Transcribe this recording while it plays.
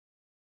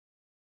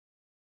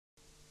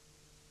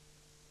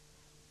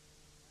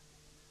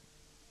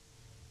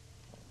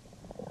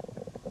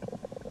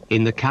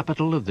In the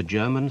capital of the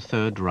German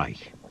Third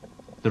Reich,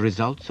 the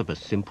results of a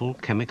simple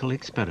chemical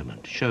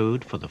experiment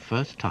showed for the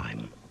first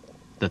time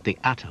that the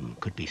atom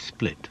could be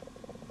split,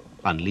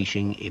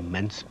 unleashing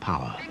immense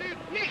power.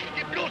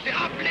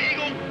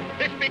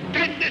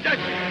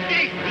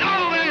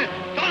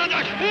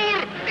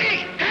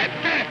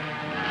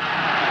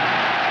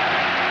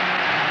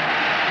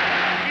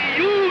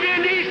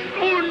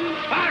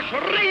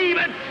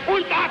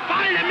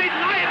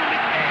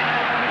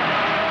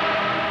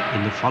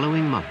 In the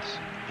following months,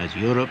 as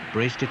Europe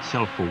braced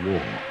itself for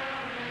war,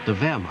 the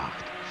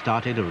Wehrmacht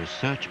started a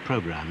research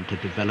program to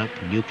develop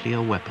nuclear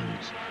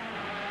weapons.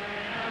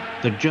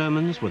 The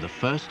Germans were the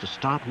first to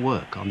start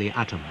work on the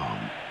atom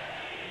bomb.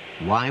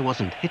 Why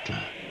wasn't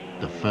Hitler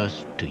the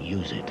first to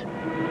use it?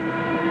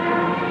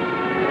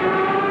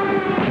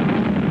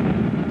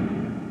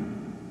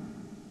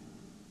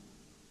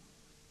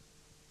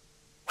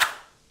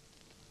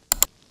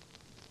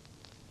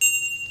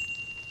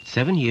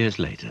 Seven years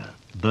later,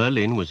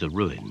 Berlin was a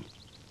ruin,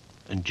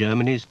 and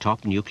Germany's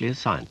top nuclear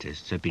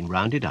scientists had been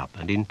rounded up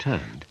and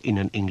interned in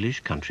an English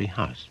country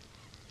house,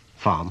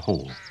 Farm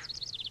Hall.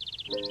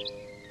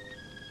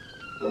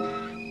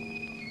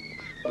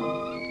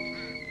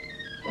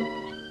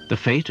 The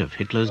fate of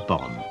Hitler's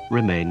bomb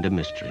remained a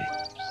mystery.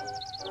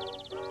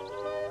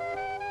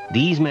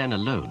 These men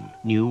alone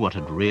knew what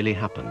had really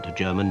happened to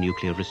German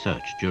nuclear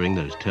research during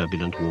those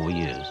turbulent war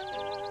years.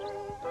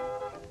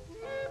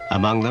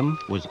 Among them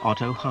was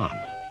Otto Hahn.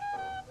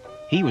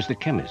 He was the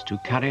chemist who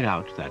carried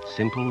out that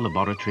simple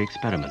laboratory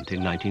experiment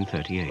in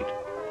 1938.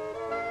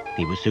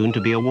 He was soon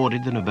to be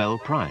awarded the Nobel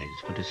Prize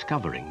for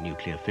discovering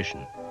nuclear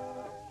fission.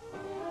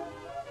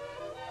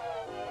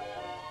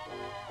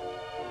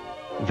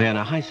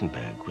 Werner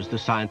Heisenberg was the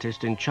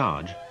scientist in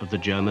charge of the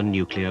German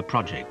nuclear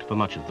project for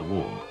much of the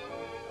war.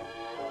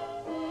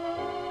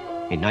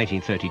 In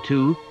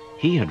 1932,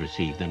 he had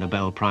received the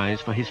Nobel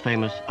Prize for his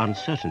famous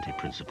uncertainty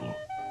principle.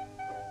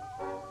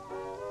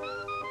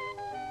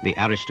 The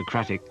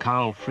aristocratic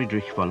Carl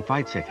Friedrich von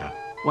Weizsäcker,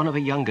 one of a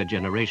younger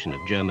generation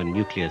of German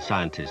nuclear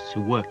scientists who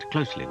worked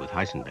closely with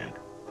Heisenberg.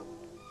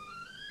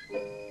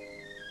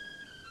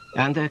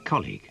 And their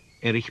colleague,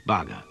 Erich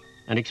Barger,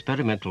 an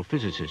experimental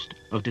physicist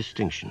of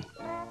distinction.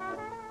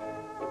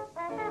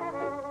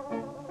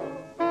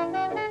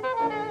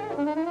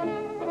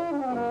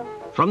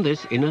 From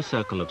this inner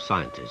circle of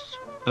scientists,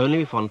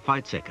 only von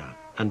Weizsäcker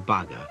and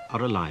Barger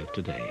are alive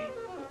today,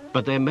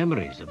 but their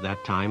memories of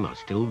that time are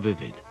still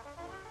vivid.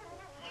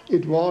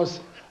 It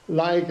was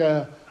like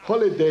a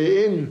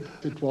holiday inn.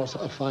 It was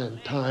a fine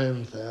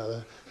time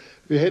there.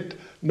 We had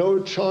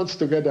no chance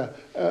to get a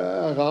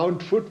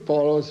round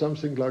football or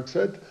something like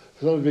that,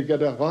 so we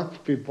get a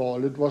rugby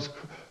ball. It was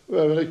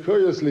very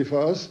curiously for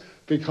us,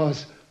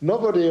 because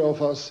nobody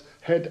of us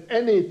had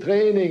any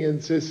training in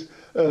this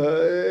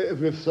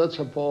with such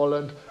a ball.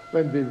 And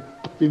when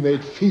we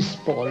made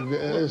fist ball,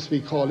 as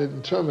we call it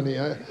in Germany,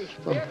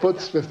 from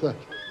puts with the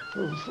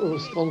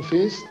strong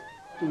fist,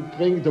 to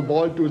bring the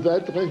ball to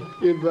that ring,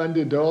 it went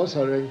in the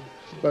other ring.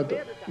 But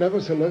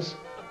nevertheless,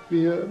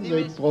 we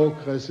made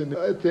progress. And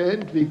at the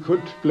end, we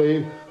could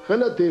play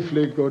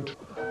relatively good.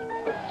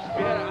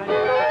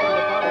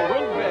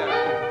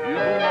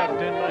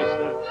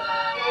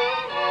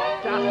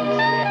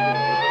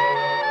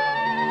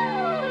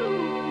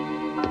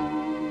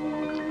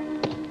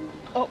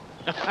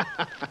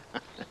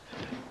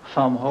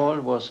 Farm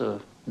Hall was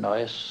a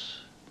nice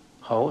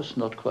house,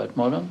 not quite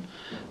modern,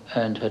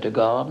 and had a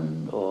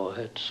garden or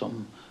had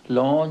some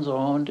lawns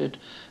around it,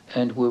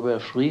 and we were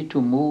free to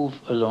move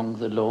along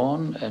the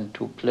lawn and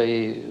to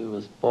play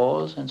with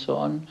balls and so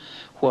on,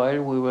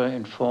 while we were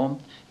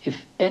informed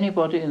if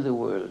anybody in the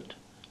world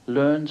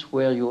learns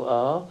where you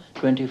are,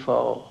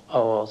 24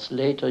 hours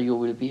later you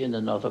will be in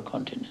another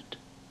continent.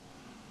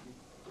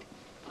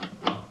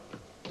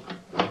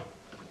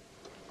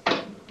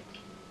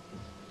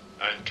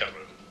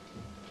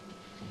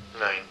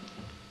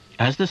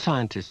 As the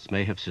scientists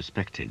may have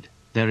suspected,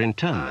 their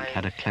internment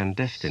had a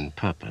clandestine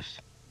purpose.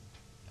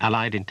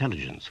 Allied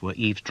intelligence were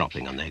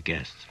eavesdropping on their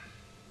guests.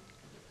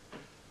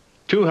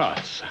 2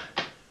 hearts.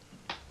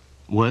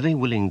 Were they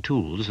willing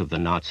tools of the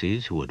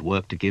Nazis who had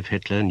worked to give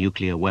Hitler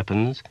nuclear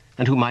weapons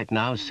and who might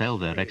now sell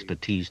their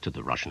expertise to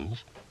the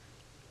Russians?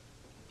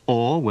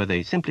 Or were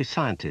they simply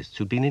scientists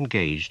who'd been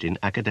engaged in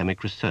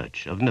academic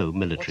research of no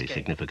military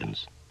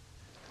significance?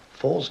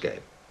 Fool's game.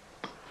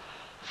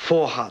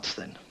 4 hearts,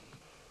 then.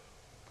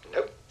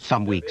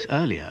 Some weeks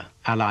earlier,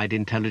 Allied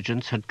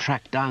intelligence had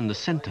tracked down the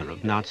center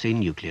of Nazi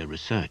nuclear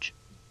research.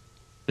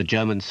 The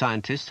German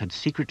scientists had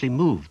secretly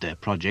moved their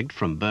project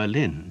from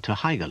Berlin to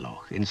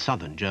Haigerloch in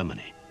southern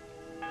Germany.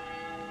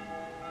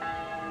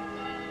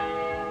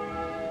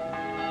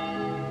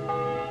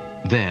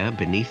 There,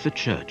 beneath the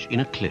church,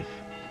 in a cliff,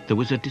 there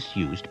was a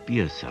disused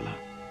beer cellar.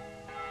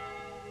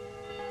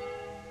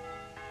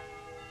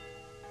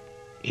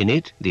 In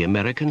it, the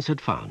Americans had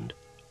found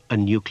a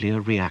nuclear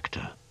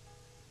reactor.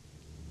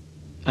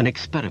 An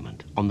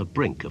experiment on the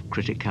brink of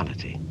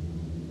criticality.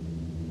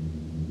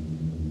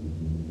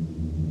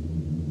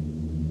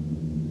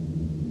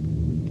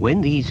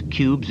 When these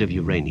cubes of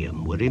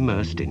uranium were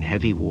immersed in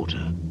heavy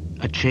water,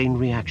 a chain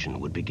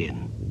reaction would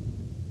begin.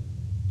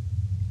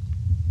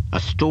 A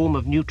storm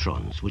of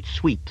neutrons would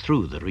sweep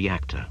through the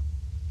reactor.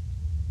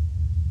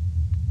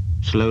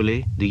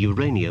 Slowly, the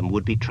uranium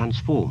would be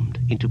transformed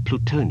into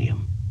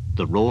plutonium,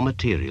 the raw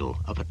material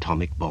of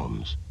atomic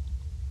bombs.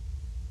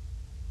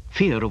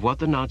 Fear of what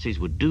the Nazis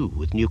would do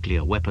with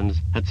nuclear weapons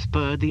had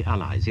spurred the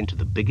Allies into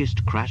the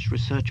biggest crash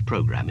research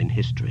program in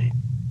history.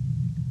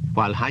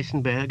 While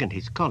Heisenberg and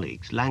his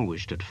colleagues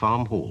languished at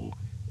Farm Hall,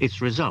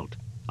 its result,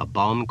 a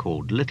bomb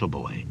called Little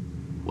Boy,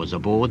 was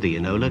aboard the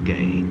Enola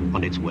Gay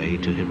on its way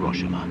to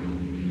Hiroshima.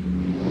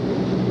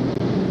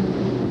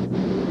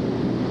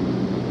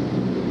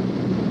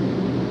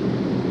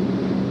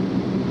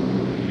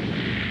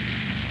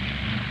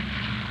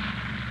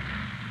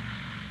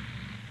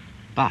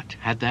 But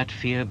had that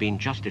fear been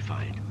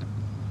justified?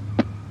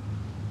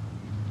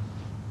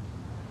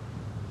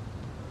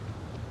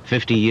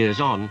 50 years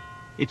on,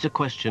 it's a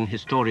question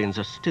historians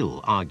are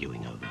still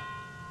arguing over.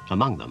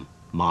 Among them,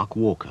 Mark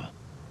Walker.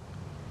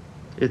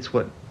 It's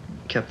what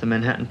kept the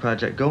Manhattan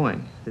Project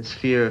going, this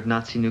fear of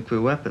Nazi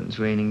nuclear weapons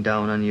raining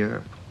down on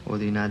Europe or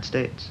the United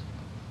States.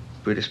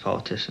 British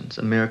politicians,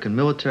 American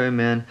military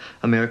men,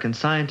 American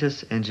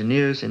scientists,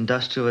 engineers,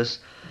 industrialists,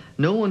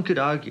 no one could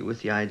argue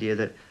with the idea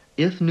that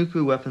if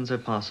nuclear weapons are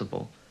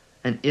possible,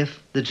 and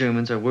if the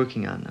Germans are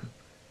working on them,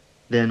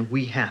 then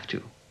we have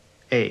to.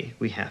 A,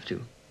 we have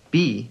to.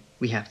 B,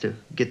 we have to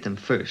get them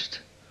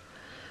first.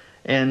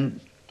 And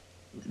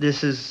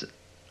this is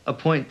a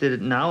point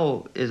that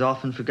now is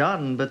often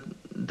forgotten, but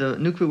the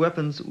nuclear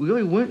weapons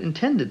really weren't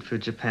intended for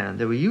Japan.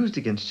 They were used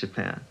against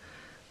Japan,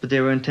 but they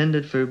were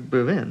intended for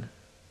Berlin.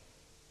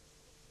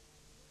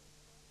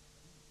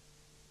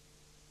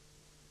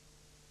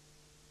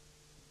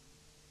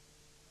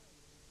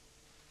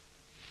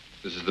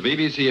 This is the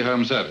BBC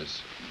Home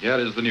Service. Here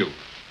is the news.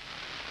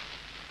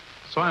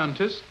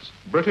 Scientists,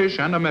 British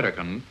and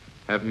American,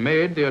 have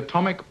made the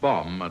atomic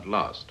bomb at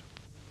last.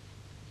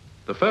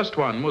 The first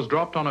one was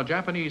dropped on a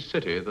Japanese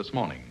city this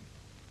morning.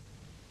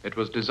 It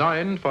was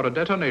designed for a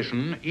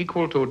detonation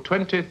equal to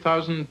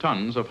 20,000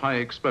 tons of high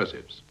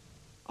explosives.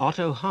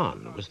 Otto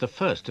Hahn was the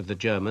first of the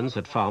Germans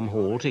at Farm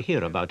Hall to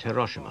hear about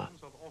Hiroshima.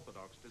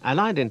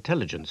 Allied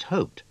intelligence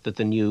hoped that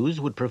the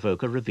news would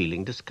provoke a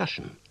revealing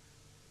discussion.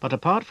 But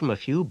apart from a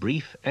few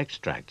brief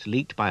extracts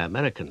leaked by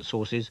American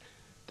sources,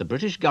 the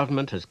British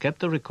government has kept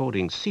the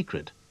recordings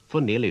secret for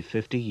nearly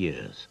 50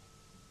 years.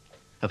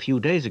 A few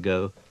days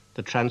ago,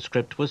 the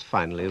transcript was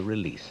finally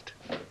released.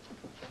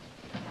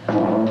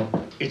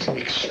 It's an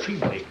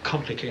extremely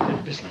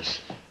complicated business.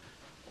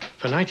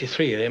 For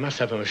 93, they must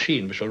have a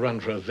machine which will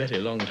run for a very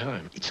long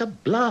time. It's a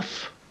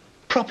bluff.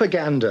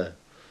 Propaganda.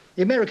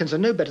 The Americans are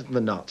no better than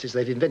the Nazis.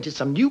 They've invented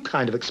some new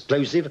kind of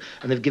explosive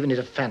and they've given it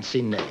a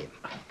fancy name.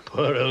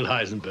 Poor old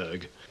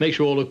Heisenberg. Makes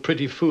you all look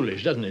pretty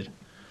foolish, doesn't it?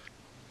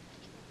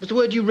 Was the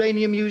word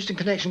uranium used in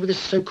connection with this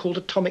so-called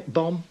atomic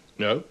bomb?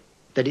 No.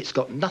 Then it's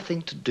got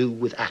nothing to do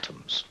with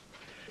atoms.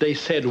 They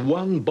said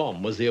one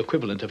bomb was the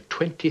equivalent of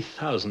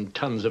 20,000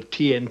 tons of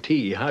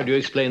TNT. How do you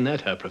explain that,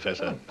 Herr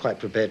Professor? I'm quite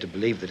prepared to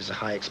believe that it's a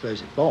high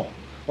explosive bomb.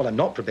 Well, I'm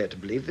not prepared to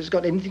believe that it's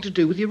got anything to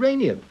do with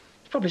uranium.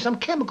 It's probably some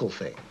chemical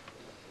thing.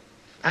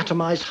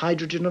 Atomized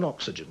hydrogen and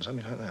oxygen,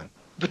 something like that.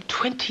 But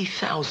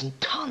 20,000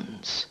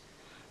 tons?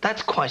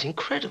 That's quite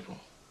incredible.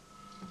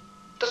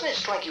 Doesn't it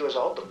strike you as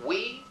odd that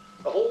we,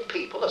 of all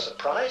people, are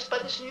surprised by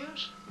this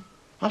news?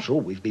 After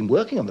all, we've been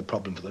working on the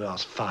problem for the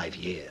last 5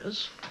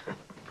 years.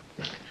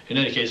 In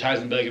any case,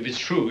 Heisenberg, if it's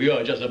true,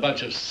 you're just a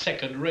bunch of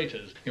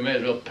second-raters. You may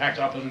as well pack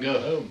up and go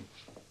home.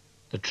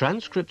 The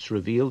transcripts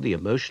reveal the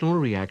emotional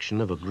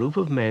reaction of a group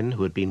of men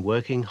who had been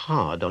working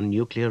hard on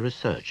nuclear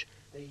research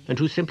and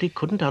who simply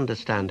couldn't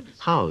understand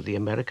how the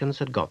Americans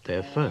had got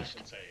there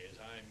first.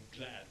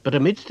 But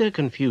amidst their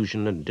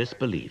confusion and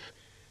disbelief,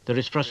 there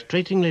is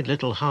frustratingly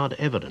little hard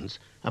evidence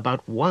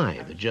about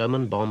why the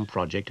German bomb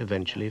project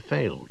eventually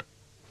failed.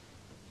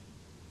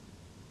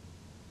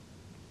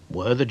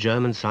 Were the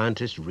German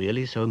scientists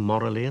really so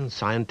morally and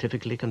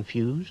scientifically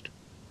confused?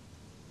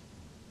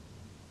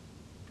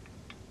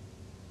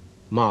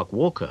 Mark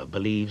Walker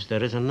believes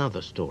there is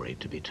another story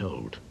to be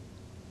told.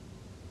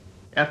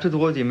 After the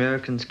war, the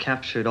Americans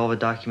captured all the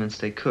documents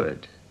they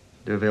could.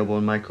 They're available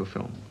in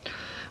microfilm.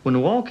 When the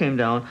wall came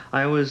down,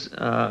 I was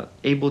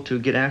able to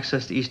get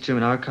access to East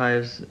German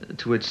archives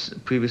to which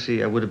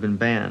previously I would have been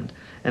banned.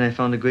 And I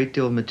found a great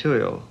deal of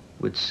material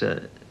which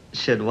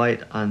shed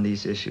light on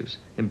these issues,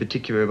 in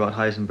particular about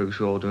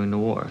Heisenberg's role during the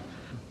war.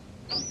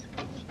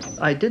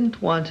 I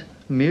didn't want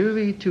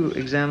merely to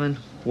examine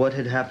what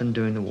had happened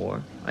during the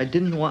war. I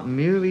didn't want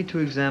merely to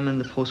examine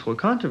the post-war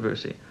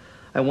controversy.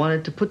 I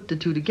wanted to put the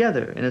two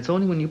together, and it's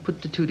only when you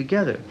put the two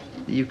together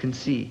that you can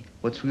see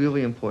what's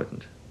really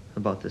important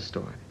about this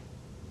story.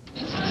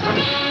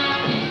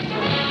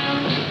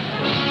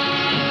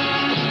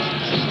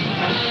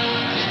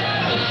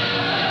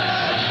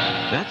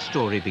 That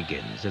story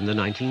begins in the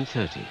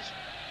 1930s.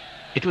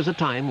 It was a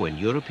time when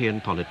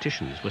European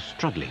politicians were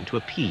struggling to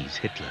appease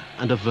Hitler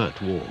and avert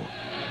war.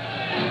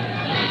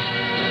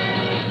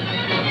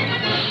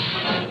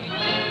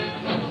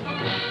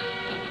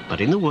 But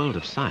in the world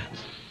of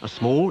science, a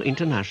small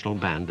international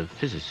band of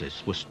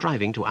physicists were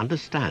striving to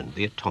understand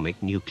the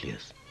atomic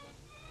nucleus.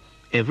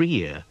 Every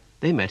year,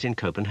 they met in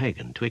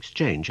Copenhagen to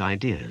exchange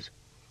ideas.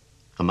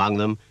 Among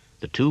them,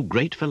 the two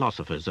great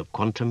philosophers of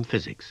quantum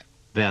physics,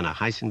 Werner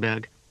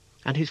Heisenberg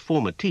and his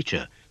former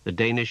teacher, the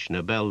Danish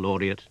Nobel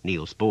laureate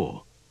Niels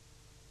Bohr.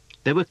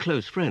 They were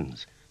close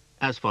friends,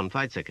 as von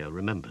Weizsäcker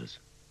remembers.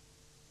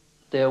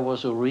 There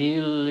was a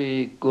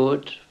really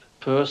good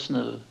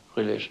personal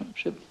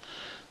relationship.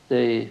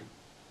 They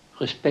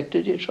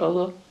respected each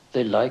other,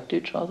 they liked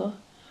each other,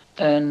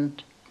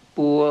 and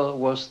Bohr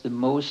was the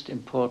most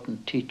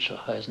important teacher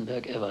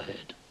Heisenberg ever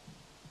had.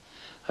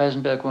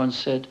 Heisenberg once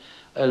said,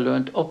 "I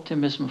learned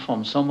optimism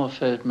from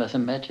Sommerfeld,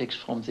 mathematics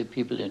from the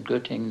people in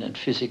Göttingen, and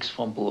physics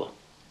from Bohr."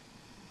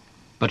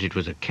 But it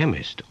was a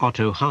chemist,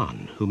 Otto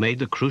Hahn, who made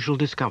the crucial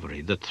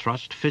discovery that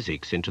thrust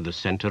physics into the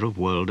center of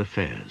world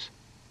affairs.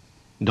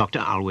 Dr.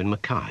 Alwyn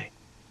Mackay.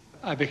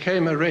 I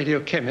became a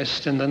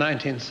radiochemist in the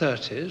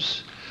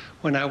 1930s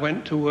when I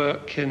went to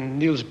work in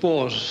Niels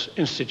Bohr's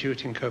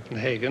institute in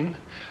Copenhagen,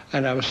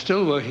 and I was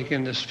still working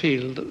in this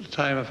field at the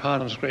time of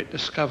Hahn's great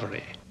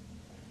discovery.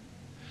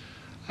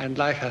 And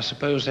like, I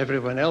suppose,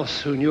 everyone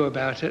else who knew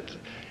about it,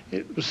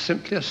 it was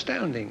simply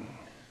astounding.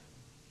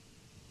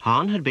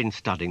 Hahn had been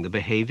studying the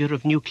behavior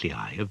of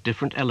nuclei of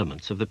different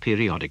elements of the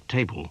periodic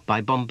table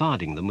by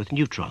bombarding them with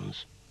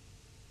neutrons.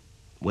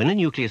 When a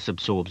nucleus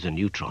absorbs a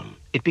neutron,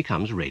 it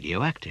becomes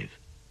radioactive.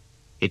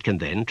 It can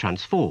then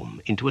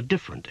transform into a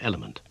different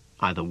element,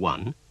 either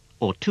one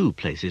or two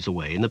places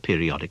away in the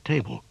periodic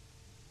table.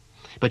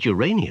 But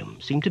uranium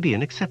seemed to be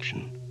an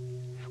exception.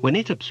 When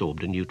it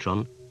absorbed a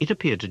neutron, it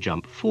appeared to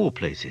jump 4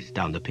 places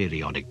down the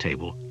periodic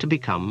table to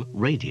become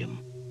radium.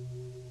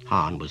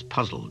 Hahn was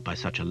puzzled by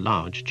such a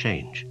large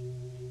change.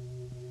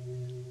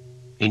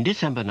 In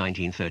December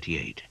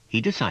 1938,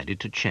 he decided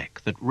to check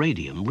that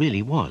radium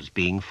really was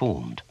being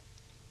formed.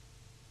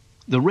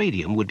 The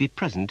radium would be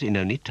present in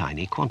only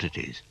tiny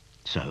quantities,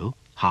 so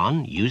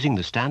Hahn, using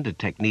the standard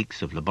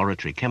techniques of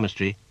laboratory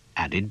chemistry,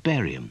 added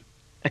barium,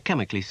 a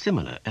chemically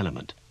similar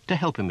element, to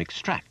help him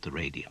extract the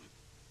radium.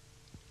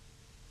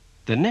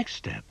 The next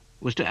step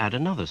was to add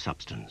another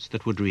substance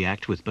that would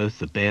react with both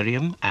the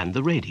barium and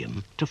the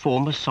radium to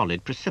form a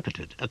solid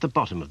precipitate at the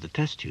bottom of the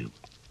test tube.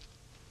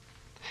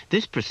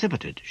 This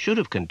precipitate should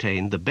have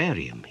contained the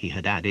barium he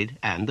had added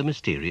and the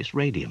mysterious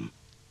radium.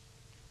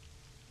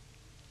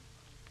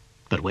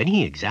 But when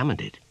he examined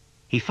it,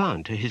 he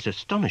found to his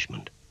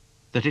astonishment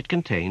that it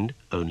contained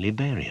only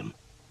barium.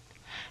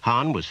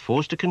 Hahn was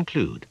forced to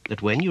conclude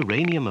that when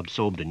uranium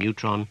absorbed a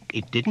neutron,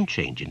 it didn't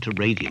change into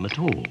radium at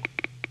all,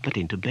 but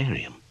into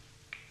barium.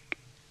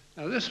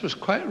 Now, this was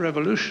quite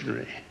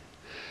revolutionary,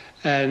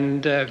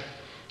 and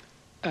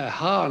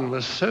Hahn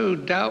was so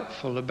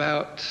doubtful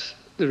about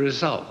the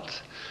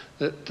result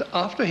that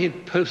after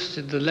he'd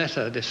posted the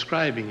letter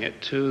describing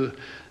it to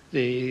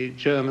the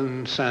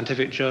German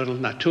scientific journal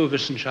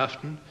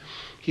Naturwissenschaften,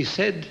 he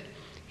said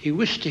he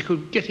wished he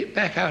could get it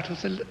back out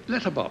of the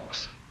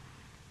letterbox.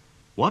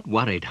 What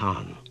worried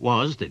Hahn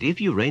was that if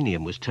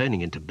uranium was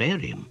turning into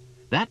barium,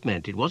 that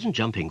meant it wasn't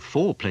jumping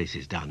 4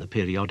 places down the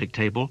periodic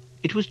table,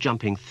 it was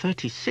jumping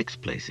 36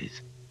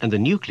 places, and the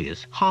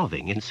nucleus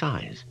halving in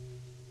size.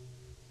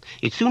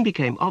 It soon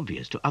became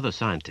obvious to other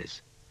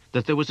scientists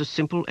that there was a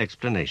simple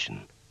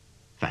explanation.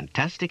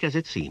 Fantastic as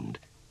it seemed,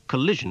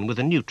 collision with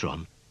a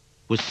neutron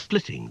was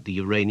splitting the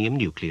uranium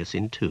nucleus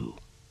in 2.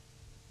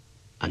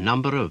 A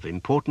number of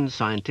important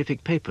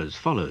scientific papers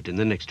followed in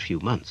the next few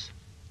months.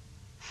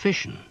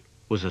 Fission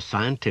was a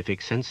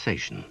scientific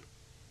sensation.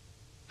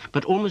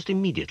 But almost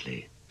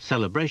immediately,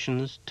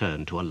 celebrations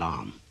turned to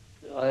alarm.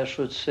 I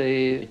should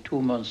say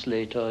 2 months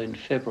later, in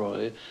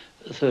February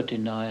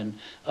 1939,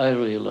 I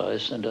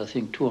realized, and I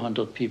think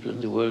 200 people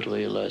in the world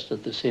realized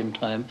at the same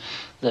time,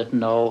 that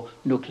now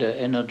nuclear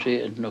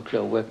energy and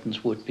nuclear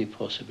weapons would be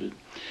possible.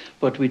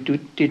 But we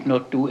did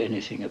not do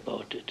anything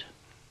about it.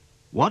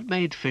 What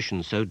made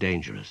fission so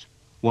dangerous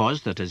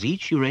was that as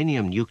each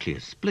uranium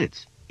nucleus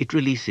splits, it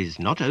releases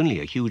not only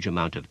a huge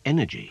amount of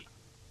energy,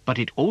 but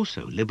it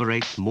also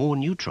liberates more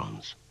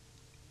neutrons.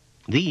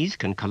 These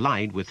can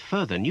collide with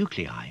further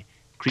nuclei,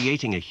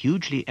 creating a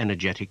hugely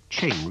energetic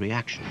chain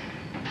reaction.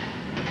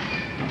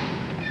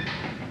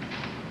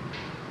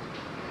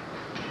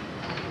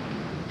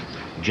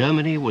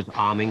 Germany was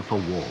arming for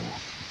war.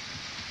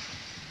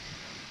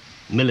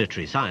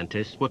 Military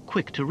scientists were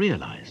quick to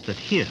realize that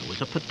here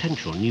was a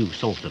potential new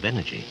source of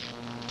energy.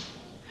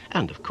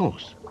 And of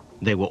course,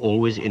 they were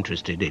always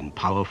interested in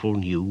powerful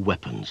new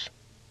weapons.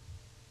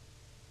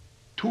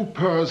 2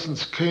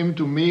 persons came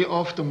to me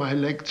after my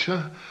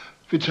lecture,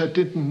 which I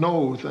didn't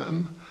know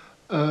them,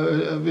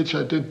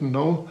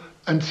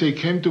 and they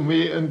came to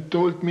me and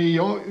told me,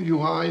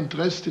 you are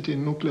interested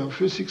in nuclear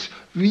physics.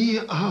 We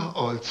are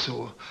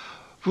also.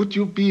 Would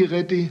you be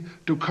ready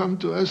to come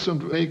to us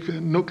and make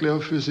nuclear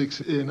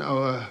physics in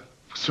our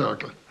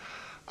circle?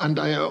 And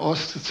I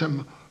asked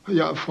them,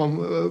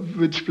 from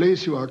which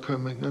place you are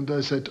coming? And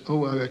I said,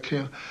 I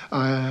care.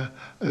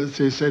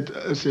 They said,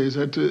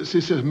 this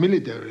is a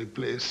military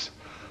place.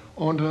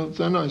 And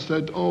then I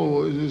said,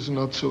 oh, it is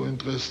not so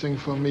interesting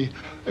for me.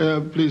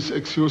 Please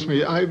excuse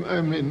me,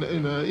 I'm in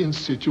an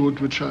institute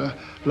which I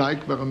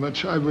like very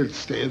much. I will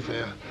stay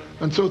there.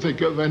 And so they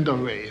went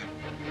away.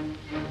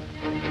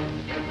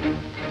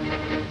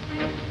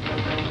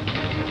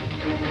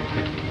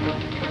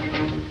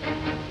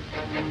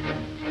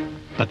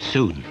 But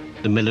soon,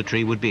 the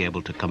military would be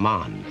able to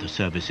command the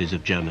services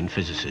of German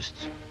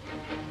physicists.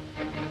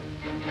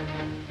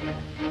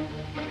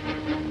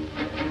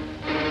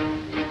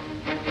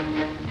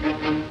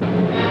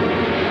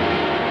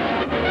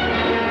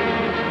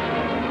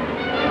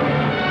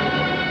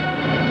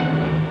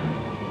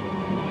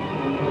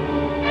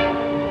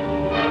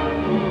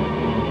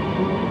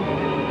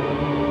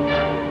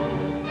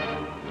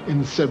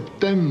 In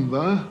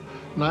September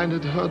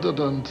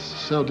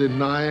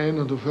 1939,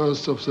 on the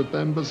 1st of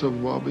September, the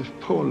war with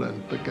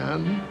Poland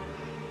began.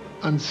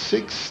 And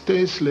 6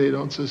 days later,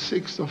 on the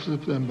 6th of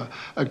September,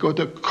 I got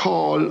a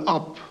call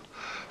up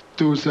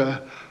to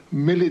a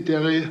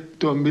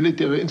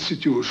military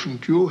institution.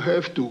 You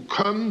have to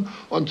come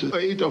on the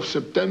 8th of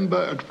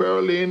September at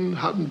Berlin,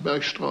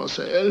 Hardenbergstraße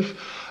 11,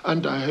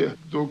 and I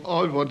do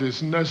all what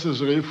is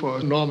necessary for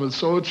a normal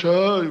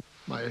soldier,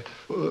 my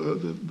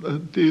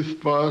teeth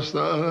brush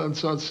and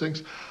such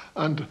things,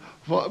 and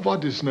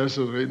what is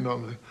necessary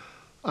normally.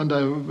 And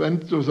I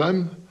went to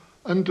them,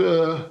 and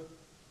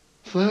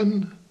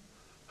then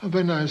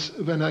when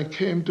I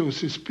came to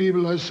these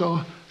people, I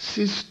saw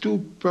these 2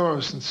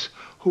 persons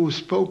who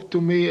spoke to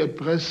me at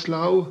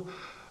Breslau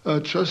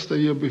just a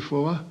year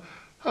before.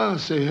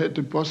 They had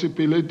the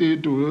possibility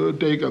to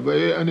take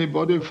away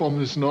anybody from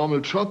his normal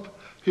job.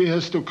 He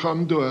has to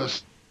come to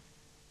us.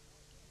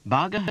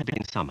 Barger had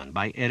been summoned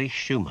by Erich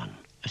Schumann,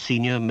 a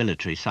senior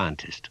military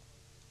scientist.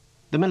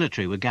 The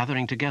military were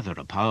gathering together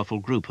a powerful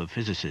group of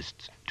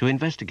physicists to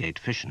investigate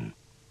fission.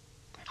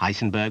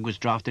 Heisenberg was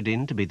drafted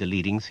in to be the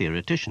leading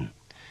theoretician.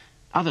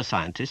 Other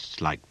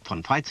scientists, like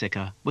von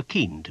Weizsäcker, were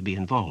keen to be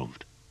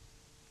involved.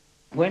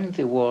 When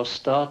the war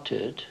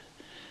started,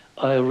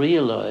 I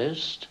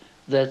realized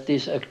that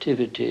these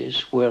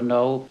activities were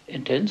now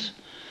intense,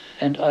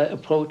 and I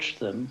approached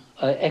them.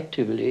 I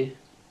actively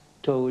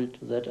told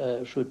that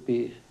I should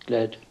be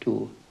glad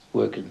to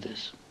work in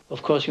this.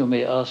 Of course, you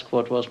may ask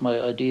what was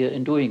my idea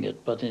in doing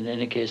it, but in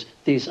any case,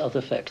 these are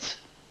the facts.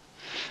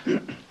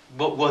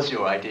 What was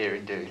your idea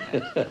in doing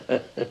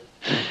that?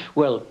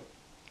 Well,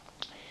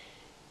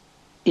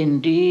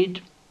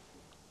 indeed,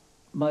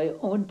 my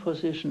own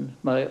position,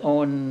 my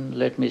own,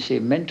 let me say,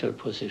 mental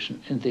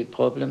position in the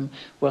problem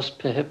was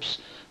perhaps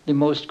the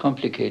most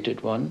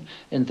complicated one,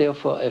 and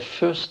therefore I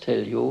first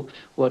tell you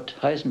what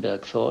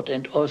Heisenberg thought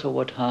and also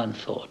what Hahn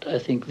thought. I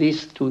think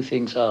these 2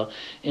 things are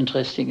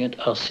interesting and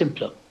are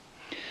simpler.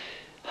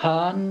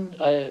 Hahn,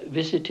 I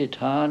visited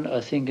Hahn,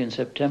 I think in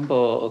September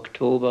or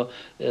October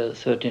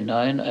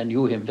 39. I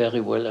knew him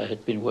very well. I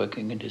had been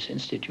working in this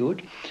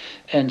institute,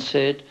 and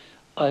said,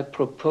 I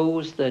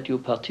propose that you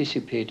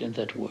participate in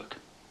that work.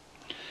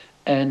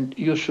 And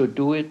you should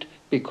do it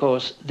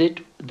because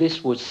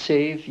this would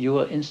save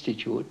your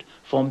institute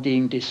from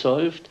being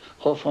dissolved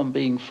or from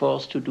being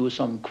forced to do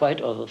some quite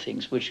other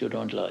things which you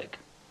don't like.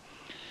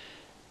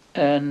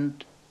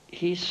 And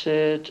he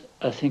said,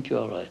 I think you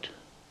are right.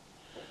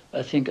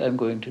 I think I'm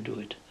going to do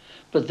it.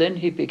 But then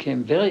he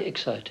became very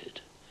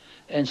excited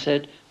and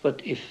said,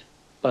 but if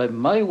by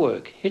my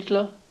work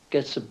Hitler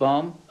gets a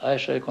bomb, I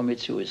shall commit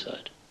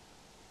suicide.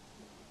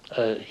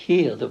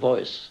 Hear the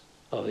voice,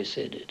 how he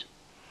said it.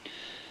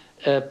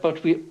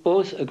 But we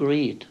both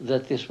agreed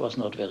that this was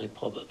not very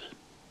probable.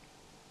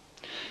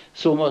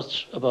 So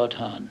much about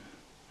Hahn.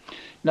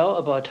 Now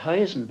about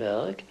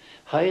Heisenberg.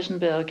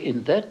 Heisenberg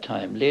in that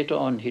time, later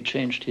on he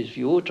changed his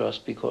view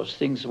just because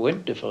things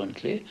went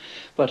differently,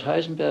 but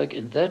Heisenberg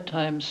in that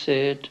time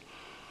said,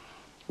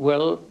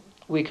 well,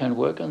 we can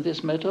work on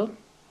this matter,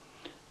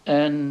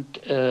 and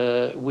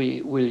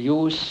we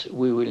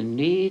will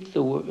need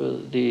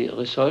the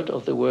result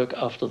of the work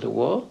after the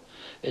war,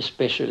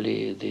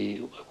 especially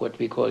what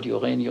we call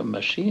uranium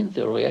machine,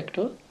 the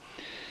reactor.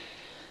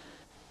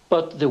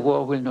 But the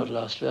war will not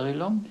last very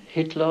long.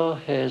 Hitler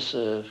has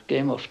a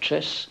game of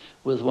chess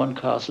with 1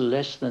 castle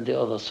less than the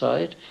other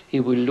side.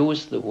 He will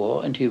lose the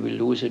war, and he will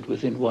lose it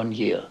within 1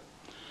 year.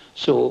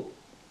 So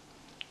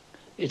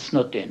it's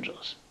not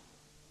dangerous.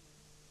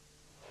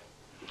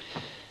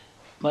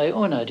 My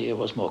own idea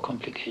was more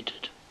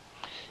complicated.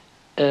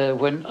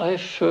 When I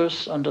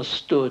first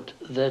understood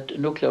that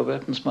nuclear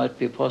weapons might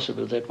be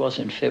possible, that was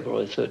in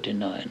February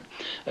 39,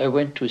 I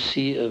went to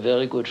see a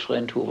very good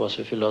friend who was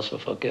a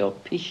philosopher,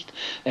 Georg Picht,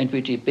 and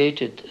we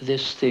debated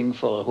this thing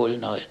for a whole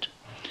night.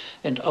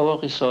 And our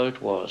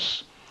result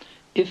was,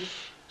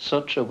 if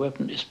such a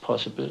weapon is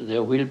possible,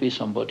 there will be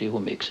somebody who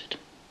makes it.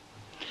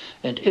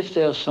 And if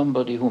there's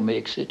somebody who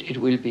makes it, it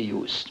will be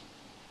used.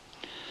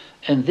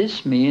 And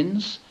this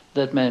means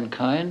that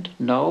mankind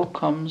now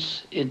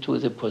comes into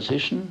the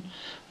position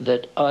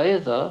that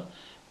either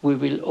we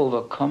will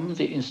overcome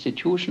the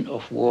institution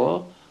of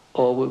war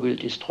or we will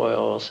destroy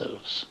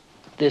ourselves.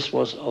 This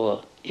was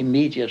our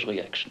immediate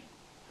reaction.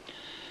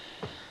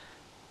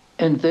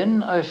 And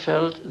then I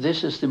felt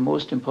this is the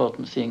most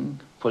important thing,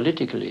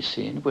 politically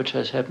seen, which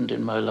has happened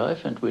in my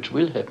life and which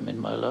will happen in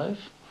my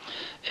life.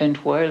 And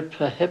while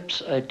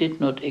perhaps I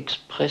did not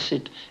express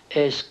it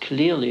as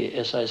clearly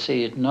as I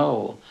say it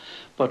now,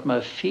 but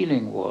my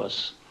feeling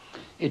was,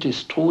 it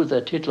is true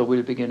that Hitler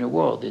will begin a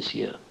war this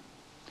year.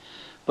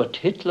 But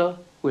Hitler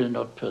will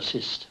not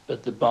persist,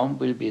 but the bomb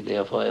will be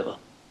there forever.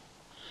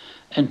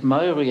 And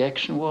my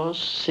reaction was,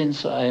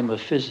 since I am a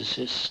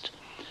physicist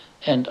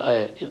and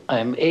I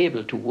am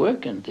able to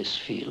work in this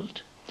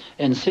field,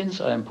 and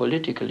since I am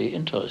politically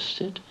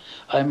interested,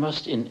 I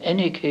must in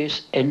any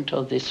case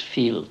enter this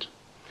field.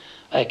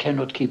 I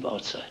cannot keep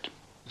outside.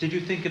 Did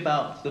you think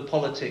about the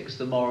politics,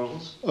 the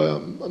morals?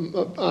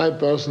 I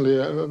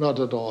personally, not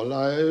at all.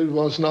 I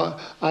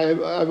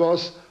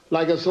was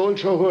like a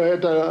soldier who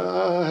had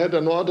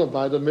an order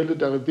by the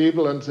military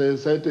people, and they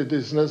said it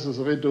is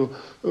necessary to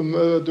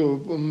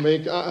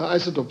make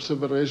isotope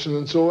separation,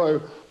 and so I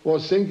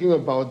was thinking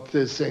about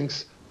these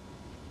things.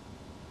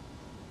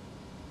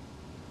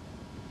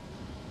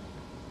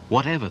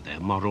 Whatever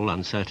their moral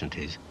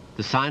uncertainties,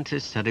 the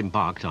scientists had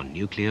embarked on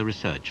nuclear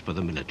research for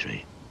the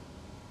military.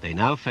 They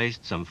now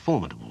faced some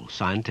formidable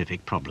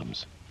scientific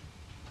problems.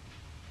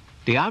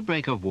 The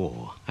outbreak of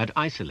war had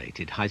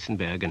isolated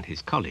Heisenberg and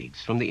his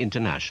colleagues from the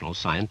international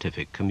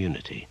scientific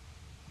community.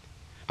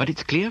 But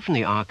it's clear from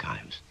the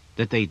archives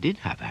that they did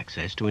have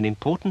access to an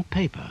important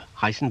paper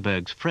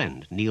Heisenberg's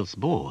friend Niels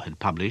Bohr had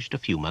published a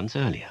few months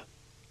earlier.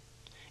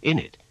 In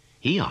it,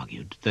 he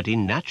argued that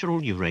in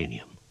natural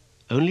uranium,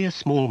 only a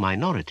small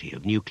minority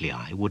of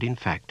nuclei would in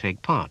fact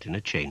take part in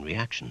a chain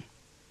reaction.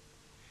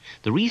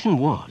 The reason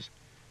was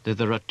that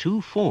there are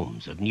two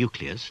forms of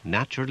nucleus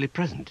naturally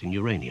present in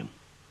uranium: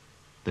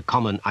 the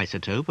common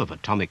isotope of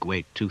atomic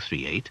weight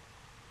 238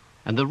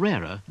 and the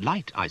rarer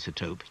light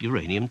isotope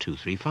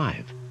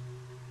uranium-235.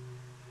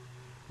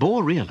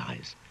 Bohr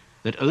realized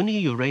that only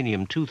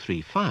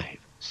uranium-235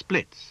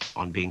 splits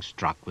on being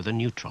struck with a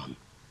neutron.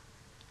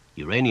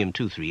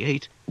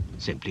 Uranium-238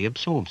 simply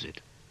absorbs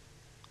it.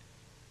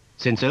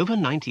 Since over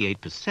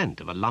 98%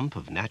 of a lump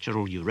of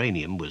natural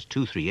uranium was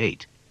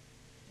 238,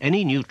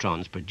 any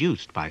neutrons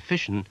produced by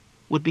fission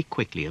would be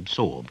quickly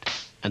absorbed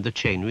and the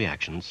chain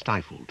reaction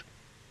stifled.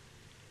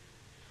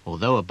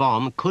 Although a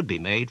bomb could be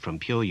made from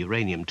pure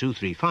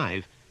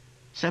uranium-235,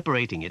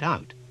 separating it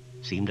out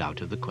seemed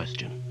out of the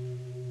question.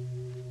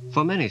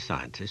 For many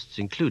scientists,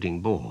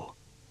 including Bohr,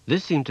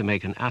 this seemed to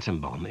make an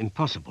atom bomb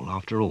impossible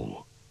after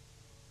all.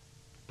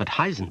 But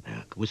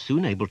Heisenberg was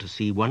soon able to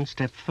see one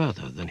step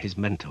further than his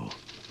mentor.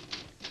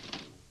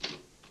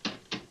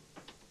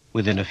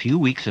 Within a few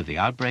weeks of the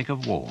outbreak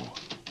of war,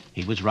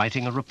 he was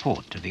writing a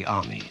report to the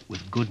army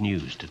with good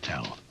news to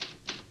tell.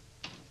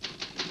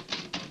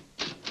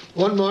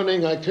 One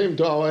morning I came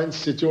to our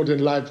institute in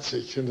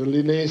Leipzig, in the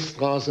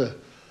Linnéstraße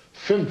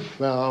 5,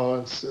 where our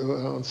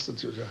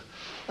institute.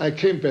 I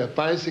came by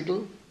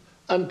bicycle,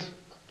 and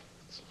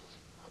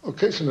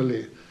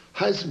occasionally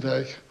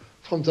Heisenberg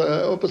from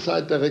the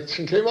opposite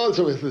direction came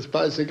also with his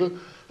bicycle,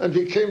 and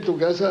we came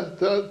together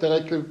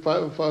directly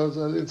for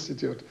the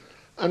institute.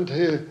 And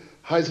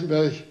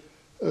Heisenberg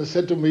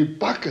said to me,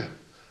 "Backe,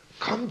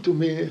 come to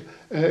me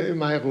in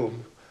my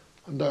room."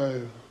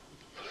 And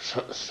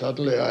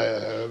suddenly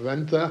I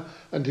went there,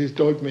 and he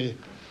told me,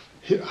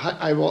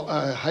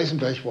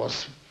 Heisenberg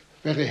was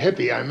very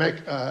happy.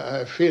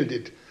 I felt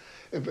it.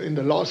 In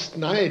the last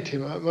night, he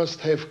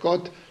must have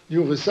got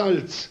new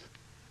results.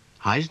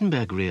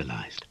 Heisenberg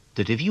realized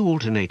that if you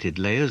alternated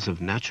layers of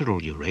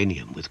natural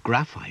uranium with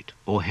graphite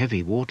or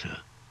heavy water,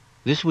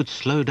 this would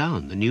slow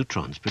down the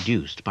neutrons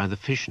produced by the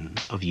fission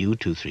of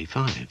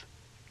U-235.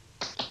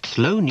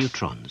 Slow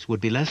neutrons would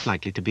be less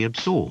likely to be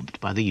absorbed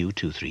by the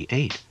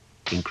U-238,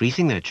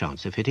 increasing their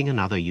chance of hitting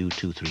another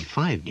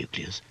U-235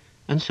 nucleus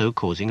and so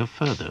causing a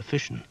further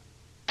fission.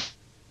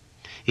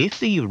 If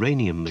the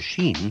uranium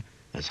machine,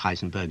 as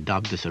Heisenberg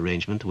dubbed this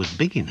arrangement, was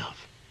big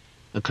enough,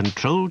 a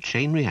controlled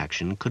chain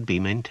reaction could be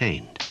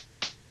maintained.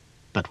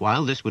 But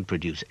while this would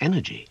produce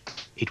energy,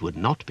 it would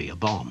not be a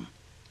bomb.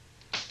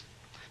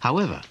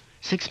 However,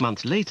 6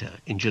 months later,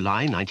 in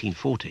July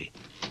 1940,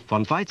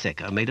 von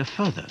Weizsäcker made a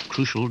further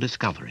crucial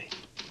discovery.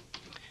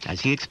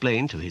 As he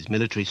explained to his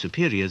military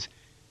superiors,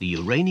 the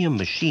uranium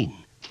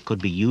machine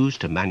could be used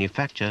to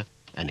manufacture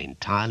an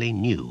entirely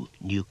new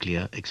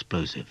nuclear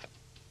explosive.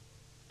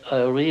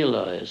 I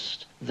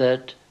realized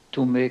that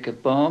to make a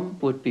bomb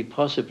would be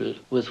possible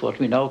with what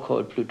we now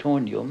call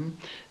plutonium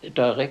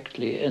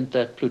directly, and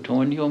that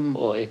plutonium,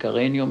 or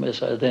ecuranium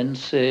as I then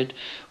said,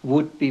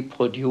 would be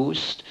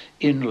produced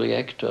in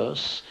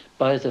reactors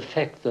by the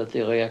fact that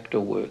the reactor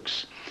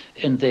works,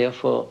 and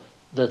therefore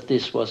that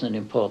this was an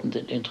important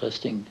and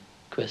interesting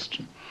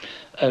question.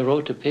 I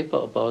wrote a paper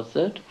about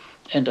that,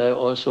 and I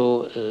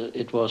also,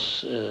 it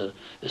was a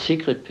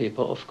secret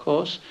paper, of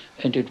course,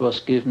 and it was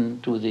given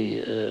to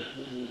the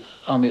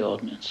Army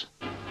Ordnance.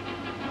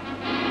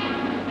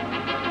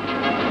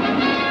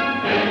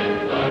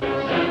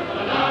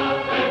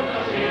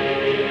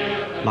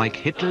 Like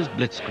Hitler's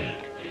Blitzkrieg,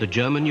 the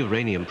German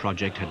uranium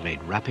project had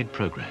made rapid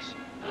progress.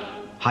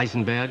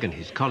 Heisenberg and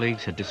his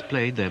colleagues had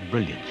displayed their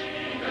brilliance.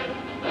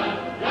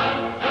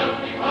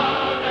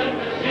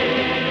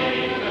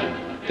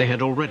 They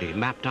had already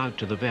mapped out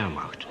to the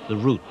Wehrmacht the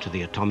route to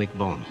the atomic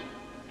bomb.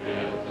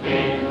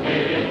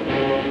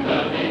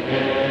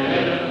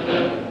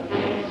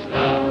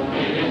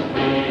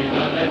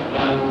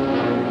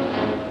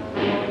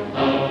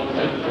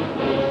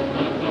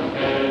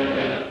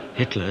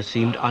 Hitler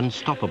seemed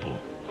unstoppable,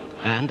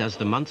 and as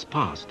the months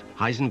passed,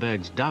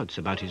 Heisenberg's doubts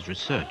about his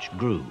research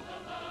grew.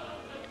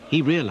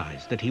 He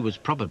realized that he was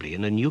probably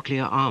in a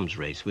nuclear arms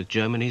race with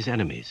Germany's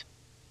enemies.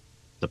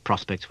 The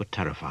prospects were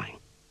terrifying.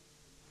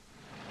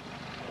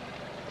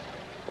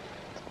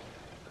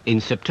 In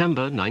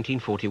September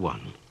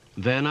 1941,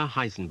 Werner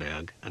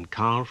Heisenberg and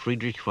Carl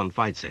Friedrich von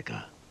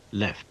Weizsäcker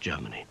left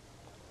Germany.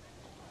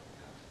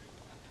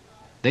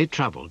 They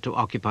traveled to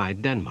occupy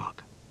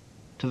Denmark,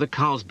 to the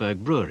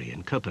Carlsberg Brewery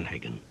in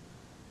Copenhagen,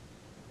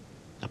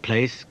 a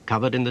place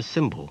covered in the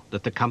symbol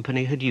that the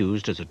company had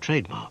used as a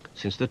trademark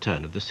since the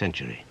turn of the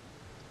century.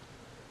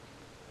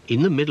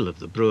 In the middle of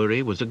the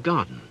brewery was a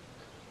garden,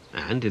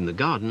 and in the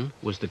garden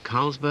was the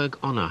Carlsberg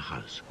Honor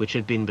House, which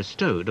had been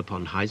bestowed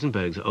upon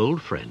Heisenberg's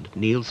old friend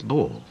Niels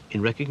Bohr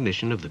in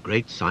recognition of the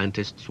great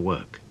scientist's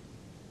work.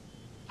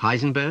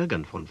 Heisenberg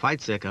and von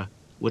Weizsäcker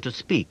were to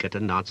speak at a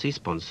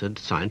Nazi-sponsored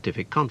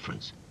scientific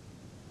conference,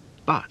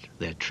 but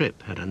their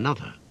trip had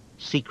another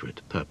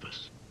secret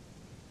purpose.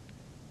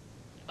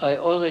 I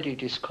already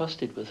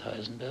discussed it with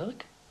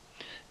Heisenberg,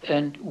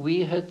 and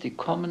we had the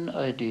common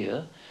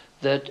idea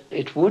that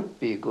it would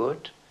be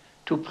good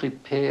to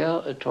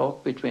prepare a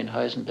talk between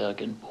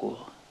Heisenberg and Bohr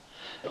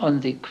on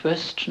the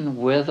question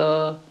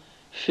whether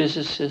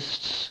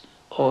physicists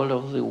all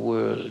over the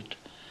world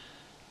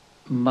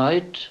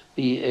might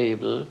be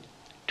able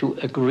to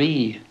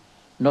agree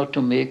not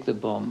to make the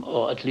bomb,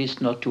 or at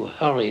least not to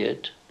hurry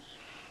it,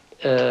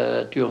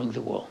 during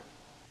the war.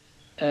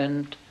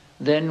 And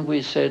then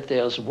we said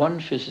there's one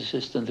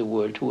physicist in the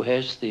world who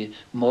has the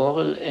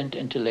moral and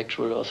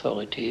intellectual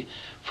authority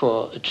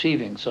for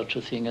achieving such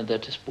a thing, and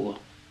that is Bohr.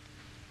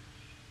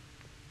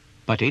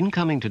 But in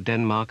coming to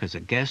Denmark as a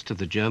guest of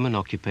the German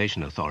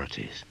occupation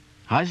authorities,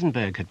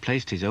 Heisenberg had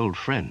placed his old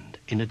friend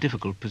in a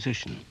difficult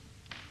position.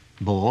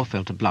 Bohr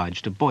felt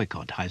obliged to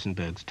boycott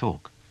Heisenberg's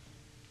talk.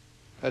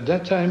 At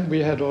that time, we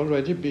had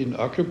already been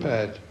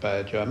occupied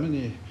by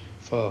Germany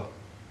for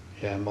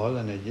more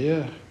than a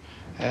year,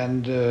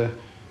 and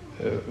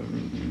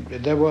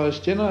there was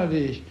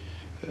generally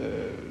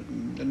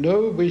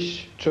no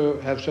wish to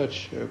have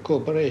such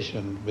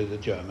cooperation with the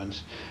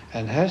Germans.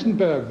 And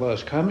Heisenberg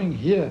was coming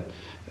here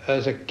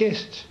as a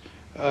guest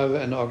of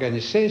an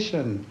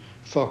organization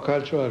for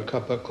cultural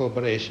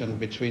cooperation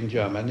between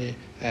Germany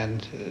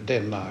and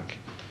Denmark.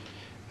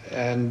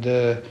 And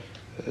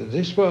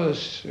this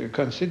was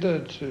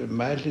considered,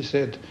 mildly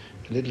said,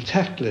 a little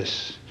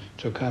tactless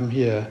to come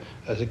here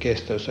as a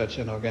guest of such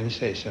an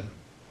organization.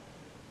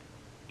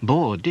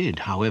 Bohr did,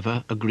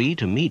 however, agree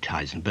to meet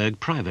Heisenberg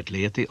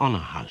privately at the Honor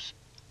House.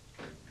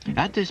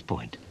 At this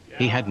point,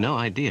 he had no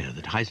idea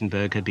that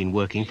Heisenberg had been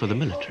working for the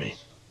military.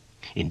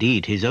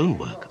 Indeed, his own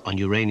work on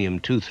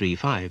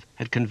uranium-235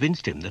 had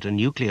convinced him that a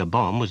nuclear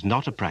bomb was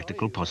not a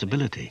practical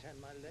possibility.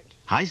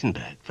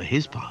 Heisenberg, for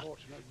his part,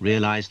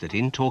 realized that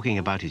in talking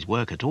about his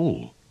work at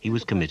all, he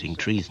was committing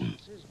treason.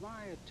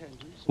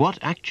 What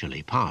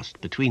actually passed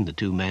between the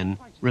two men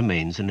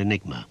remains an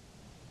enigma.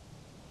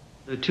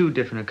 There are two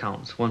different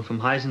accounts, one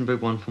from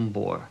Heisenberg, one from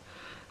Bohr.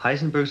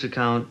 Heisenberg's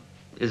account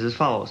is as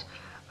follows.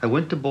 I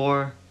went to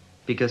Bohr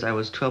because I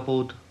was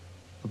troubled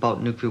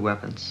about nuclear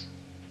weapons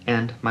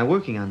and my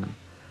working on them.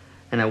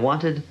 And I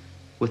wanted,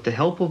 with the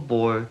help of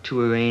Bohr,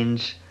 to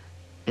arrange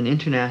an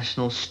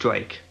international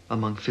strike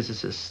among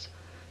physicists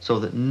so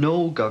that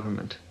no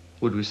government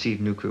would receive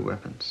nuclear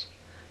weapons.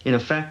 In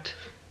effect,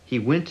 he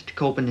went to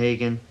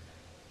Copenhagen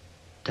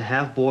to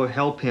have Bohr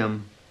help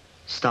him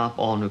stop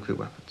all nuclear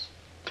weapons.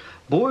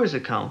 Bohr's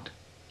account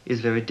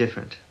is very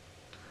different.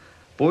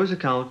 Bohr's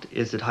account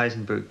is that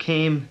Heisenberg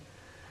came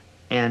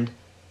and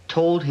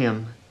told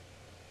him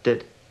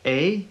that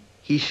A,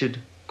 he should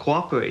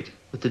cooperate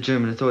with the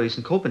German authorities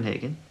in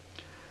Copenhagen,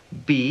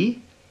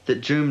 B,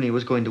 that Germany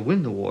was going to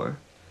win the war,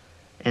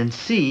 and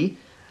C,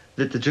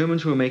 that the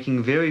Germans were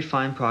making very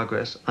fine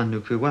progress on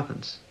nuclear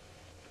weapons.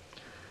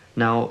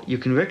 Now, you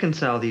can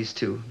reconcile these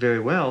two very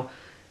well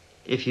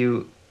if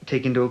you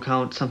take into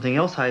account something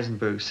else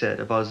Heisenberg said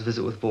about his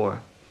visit with Bohr,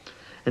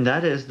 and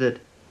that is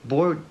that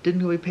Bohr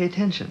didn't really pay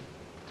attention.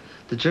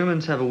 The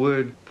Germans have a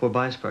word for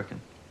Beisprechen.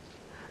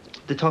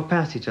 They talk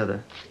past each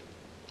other,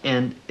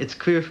 and it's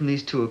clear from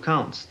these two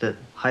accounts that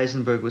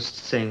Heisenberg was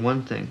saying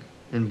one thing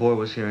and Bohr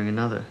was hearing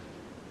another.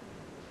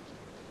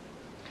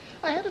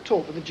 I had a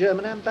talk with the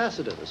German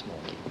ambassador this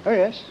morning. Oh,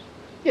 yes?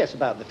 Yes,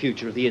 about the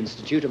future of the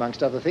Institute,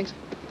 amongst other things.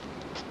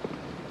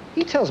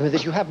 He tells me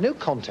that you have no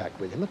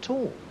contact with him at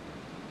all.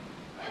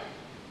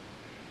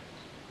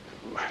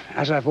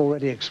 As I've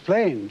already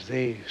explained,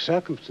 the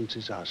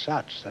circumstances are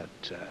such that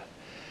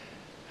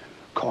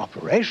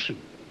cooperation,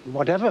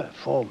 whatever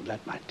form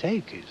that might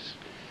take, is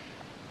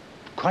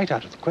quite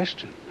out of the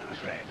question. I'm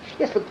afraid.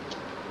 Yes, but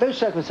those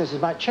circumstances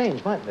might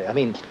change, mightn't they? I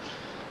mean,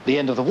 the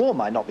end of the war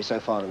might not be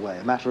so far away,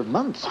 a matter of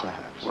months,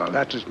 perhaps. Well,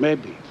 that is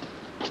maybe.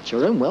 It's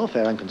your own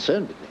welfare I'm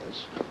concerned with,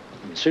 Niels.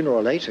 I mean, sooner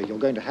or later, you're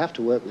going to have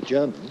to work with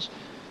Germans.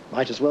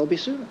 Might as well be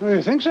sooner. Oh,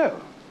 you think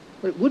so?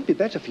 Well, it would be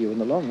better for you in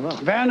the long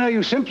run. Werner,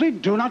 you simply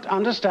do not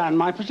understand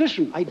my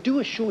position. I do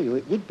assure you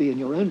it would be in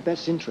your own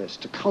best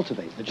interest to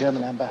cultivate the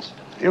German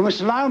ambassador. You must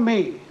allow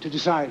me to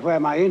decide where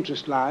my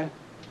interests lie.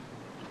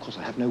 Of course,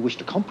 I have no wish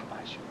to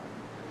compromise you.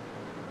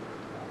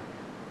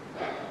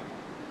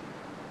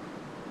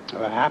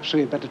 Perhaps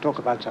we'd better talk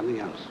about something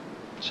else.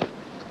 So,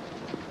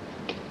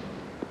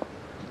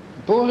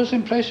 Bohr's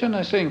impression,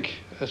 I think,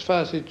 as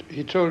far as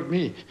he told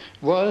me,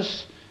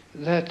 was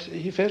that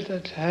he felt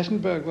that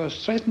Heisenberg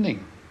was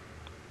threatening.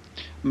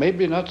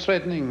 Maybe not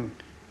threatening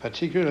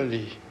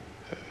particularly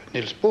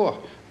Niels Bohr,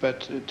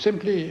 but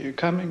simply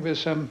coming with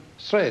some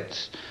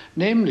threats.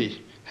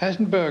 Namely,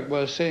 Heisenberg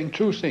was saying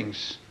two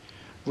things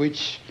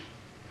which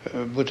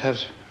would have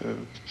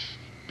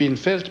been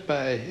felt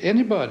by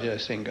anybody, I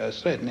think,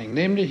 as threatening.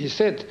 Namely, he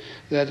said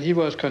that he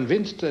was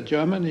convinced that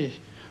Germany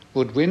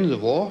would win the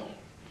war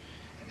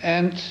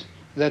and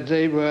that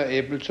they were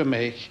able to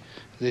make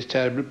this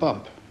terrible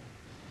bomb.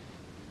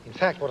 in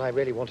fact, what I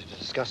really wanted to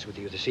discuss with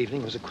you this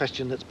evening was a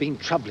question that's been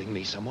troubling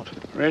me somewhat.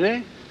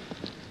 Really?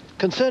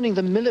 Concerning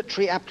the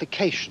military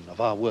application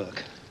of our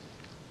work.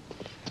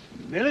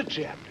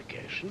 Military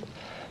application?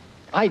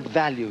 I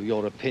value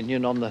your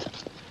opinion on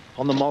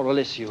the moral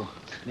issue,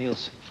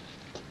 Niels.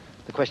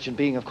 The question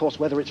being, of course,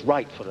 whether it's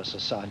right for us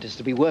as scientists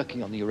to be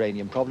working on the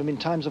uranium problem in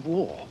times of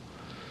war,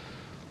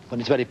 when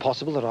it's very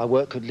possible that our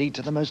work could lead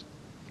to the most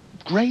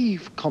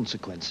grave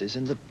consequences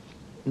in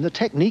the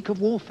technique of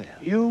warfare.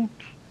 You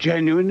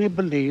genuinely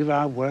believe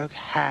our work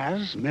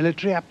has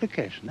military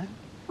application, eh?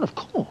 Well, of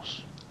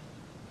course.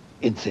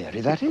 In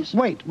theory, that is.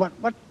 Wait, what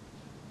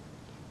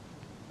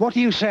are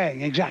you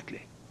saying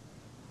exactly?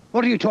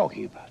 What are you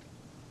talking about?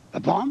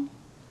 A bomb?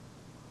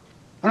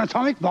 An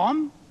atomic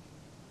bomb?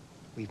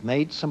 We've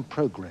made some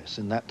progress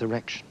in that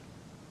direction.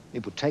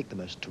 It would take the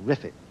most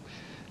terrific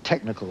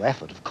technical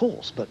effort, of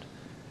course, but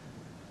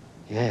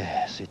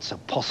yes, it's a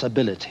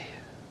possibility.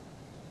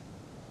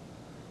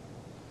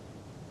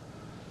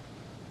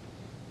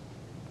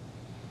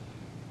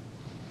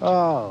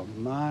 Oh,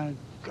 my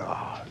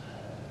God.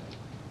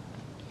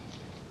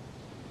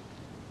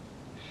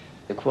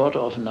 A quarter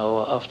of an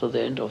hour after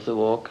the end of the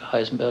walk,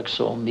 Heisenberg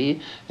saw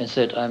me and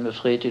said, "I'm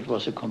afraid it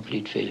was a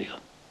complete failure."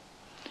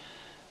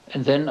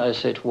 And then I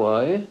said,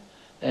 "Why?"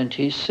 And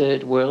he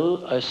said,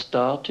 "Well, I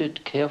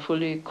started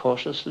carefully,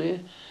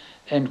 cautiously,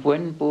 and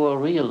when Bohr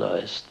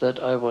realized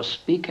that I was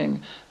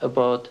speaking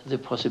about the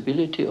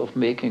possibility of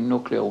making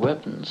nuclear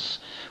weapons,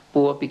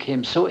 Bohr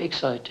became so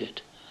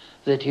excited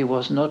that he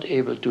was not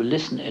able to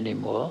listen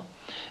anymore,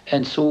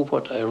 and so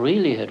what I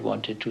really had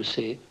wanted to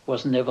say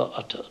was never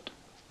uttered."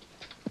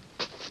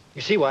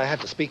 You see why I had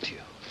to speak to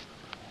you.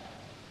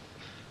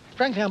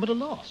 Frankly, I'm at a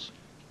loss.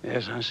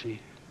 Yes, I see.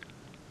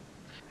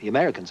 The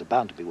Americans are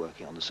bound to be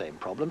working on the same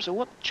problem, so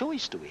what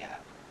choice do we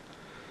have?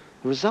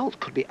 The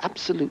result could be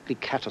absolutely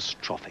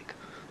catastrophic.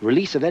 The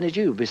release of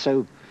energy would be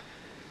so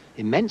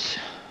immense,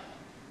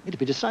 it'd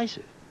be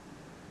decisive.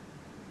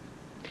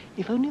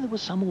 If only there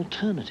was some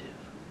alternative.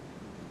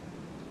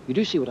 You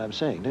do see what I'm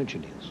saying, don't you,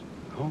 Niels?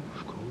 Oh,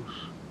 of course.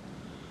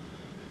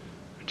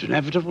 It's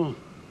inevitable.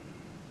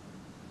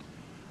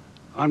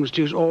 One must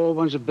use all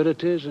one's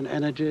abilities and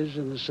energies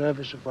in the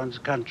service of one's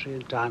country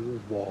in time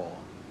of war.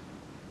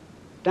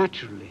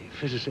 Naturally,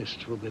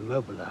 physicists will be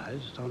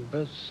mobilized on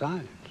both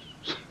sides.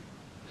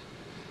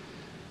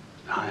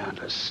 I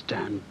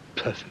understand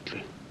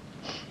perfectly.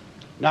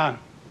 Now,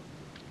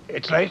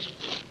 it's late.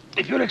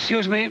 If you'll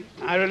excuse me,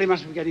 I really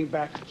must be getting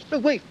back.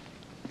 But wait.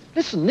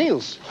 Listen,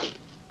 Niels.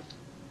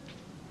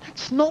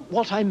 That's not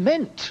what I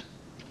meant.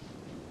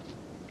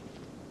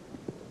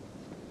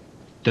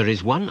 There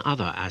is one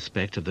other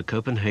aspect of the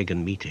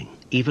Copenhagen meeting,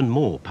 even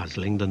more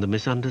puzzling than the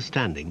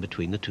misunderstanding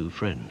between the two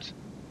friends.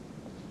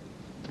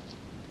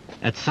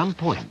 At some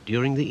point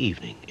during the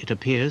evening, it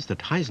appears that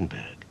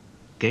Heisenberg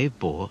gave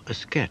Bohr a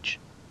sketch.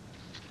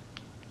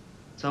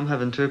 Some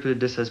have interpreted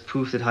this as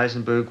proof that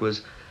Heisenberg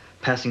was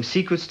passing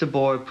secrets to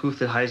Bohr, proof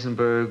that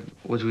Heisenberg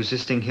was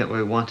resisting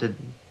Hitler, wanted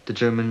the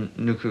German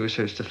nuclear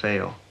research to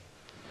fail.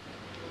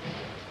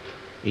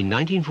 In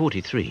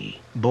 1943,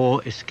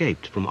 Bohr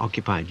escaped from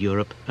occupied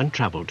Europe and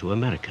traveled to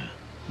America,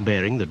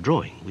 bearing the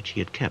drawing which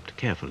he had kept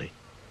carefully.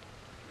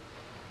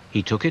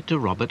 He took it to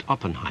Robert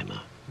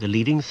Oppenheimer, the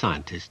leading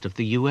scientist of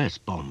the US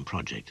bomb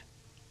project.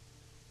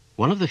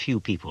 One of the few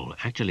people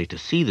actually to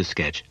see the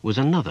sketch was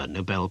another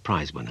Nobel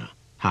Prize winner,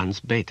 Hans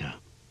Bethe.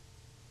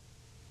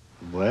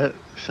 Well,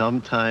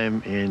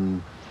 sometime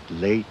in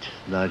late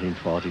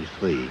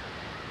 1943,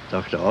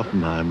 Dr.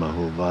 Oppenheimer,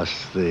 who was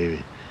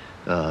the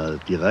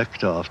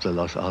director of the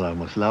Los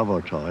Alamos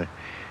laboratory,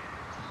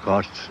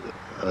 got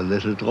a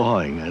little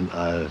drawing, and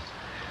I'll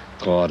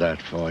draw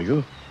that for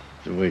you,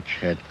 which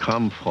had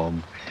come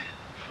from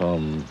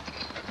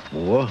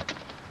Bohr,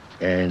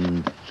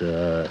 and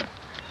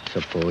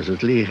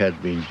supposedly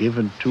had been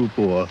given to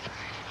Bohr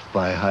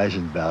by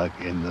Heisenberg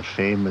in the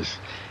famous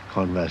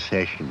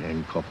conversation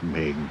in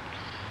Copenhagen.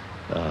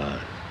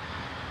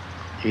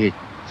 It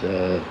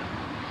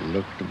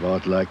looked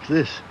about like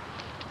this.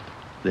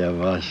 There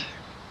was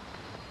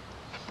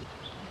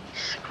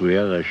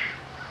squarish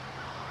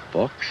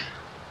box,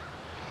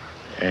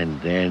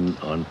 and then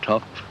on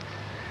top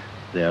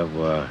there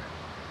were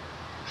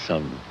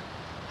some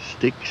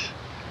sticks.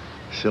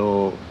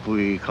 So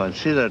we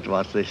considered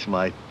what this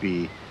might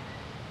be,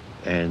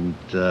 and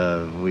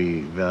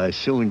we very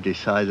soon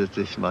decided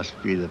this must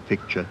be the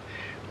picture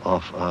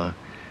of a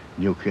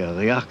nuclear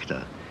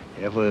reactor.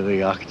 Every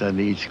reactor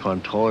needs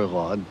control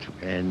rods,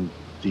 and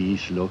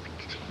these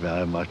looked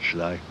very much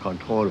like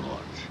control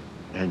rods.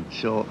 And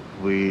so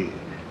we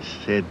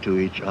said to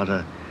each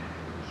other,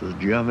 the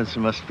Germans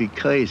must be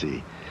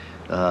crazy.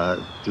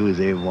 Do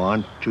they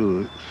want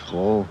to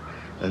throw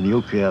a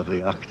nuclear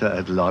reactor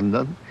at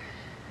London?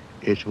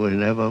 It will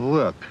never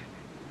work.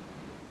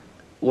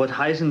 What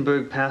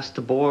Heisenberg passed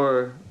to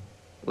Bohr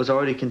was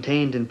already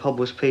contained in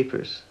published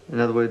papers. In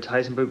other words,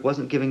 Heisenberg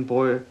wasn't giving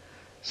Bohr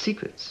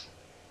secrets.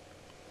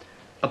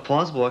 A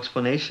plausible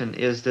explanation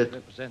is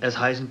that, as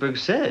Heisenberg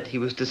said, he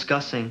was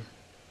discussing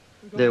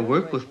their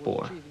work with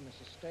Bohr,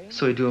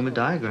 so he drew him a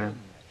diagram.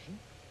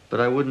 But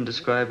I wouldn't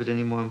describe it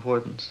any more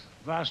importance.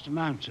 Vast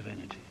amounts of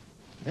energy.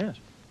 Yes.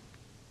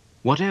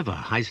 Whatever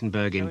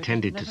Heisenberg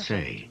intended to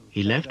say,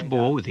 he left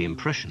Bohr with the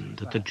impression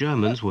that the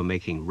Germans were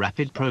making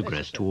rapid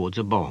progress towards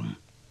a bomb.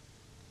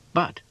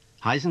 But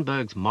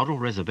Heisenberg's moral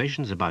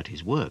reservations about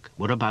his work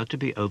were about to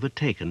be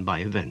overtaken by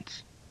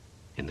events.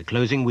 In the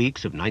closing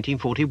weeks of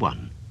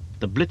 1941,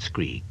 the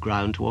Blitzkrieg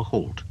ground to a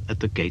halt at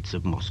the gates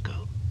of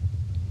Moscow.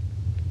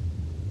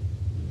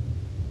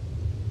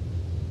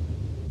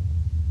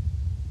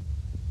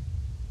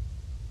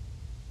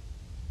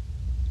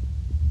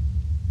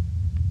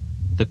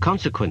 The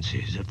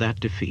consequences of that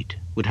defeat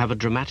would have a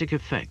dramatic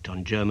effect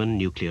on German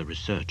nuclear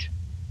research.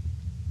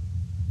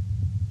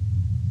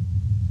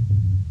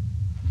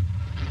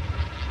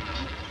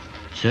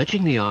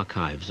 Searching the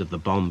archives of the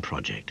bomb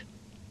project,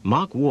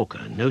 Mark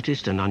Walker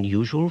noticed an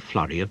unusual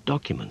flurry of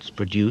documents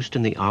produced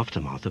in the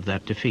aftermath of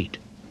that defeat.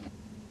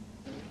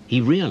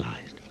 He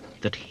realized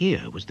that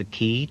here was the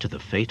key to the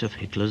fate of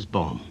Hitler's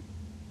bomb.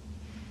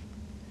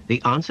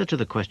 The answer to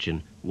the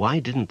question, why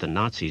didn't the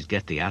Nazis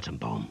get the atom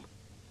bomb,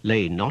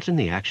 lay not in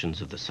the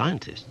actions of the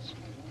scientists,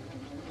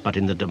 but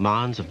in the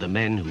demands of the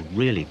men who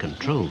really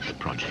controlled the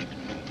project,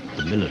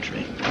 the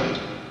military.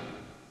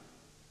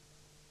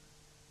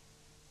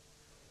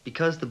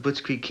 Because the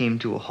Blitzkrieg came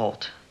to a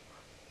halt,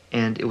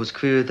 and it was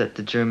clear that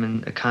the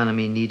German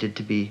economy needed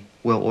to be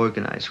well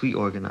organized,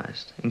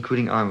 reorganized,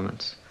 including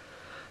armaments,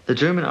 the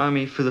German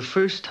army for the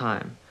first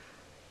time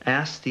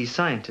asked these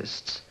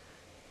scientists,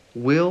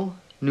 will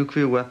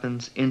nuclear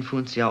weapons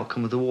influence the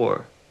outcome of the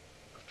war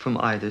from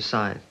either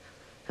side?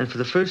 And for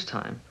the first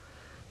time,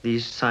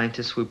 these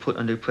scientists were put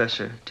under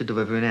pressure to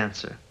deliver an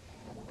answer.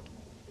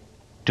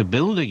 To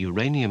build a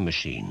uranium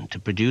machine to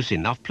produce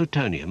enough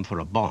plutonium for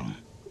a bomb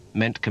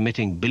meant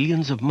committing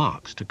billions of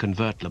marks to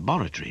convert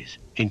laboratories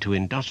into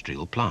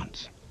industrial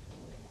plants.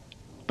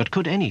 But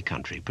could any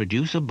country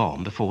produce a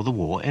bomb before the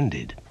war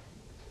ended?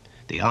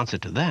 The answer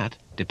to that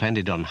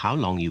depended on how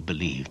long you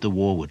believed the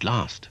war would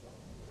last.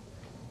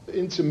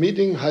 In the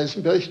meeting,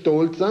 Heisenberg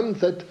told them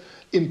that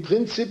in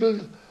principle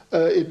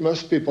it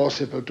must be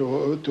possible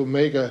to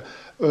make a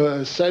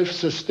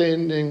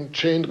self-sustaining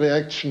chain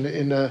reaction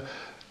in a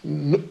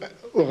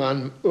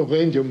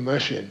uranium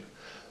machine.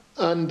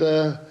 And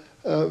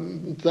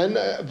then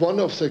one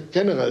of the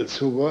generals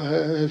who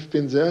have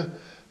been there,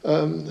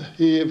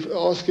 he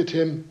asked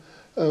him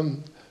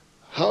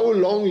how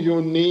long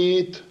you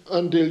need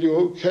until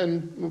you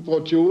can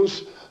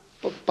produce,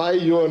 by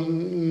your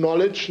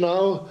knowledge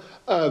now,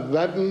 a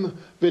weapon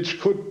which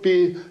could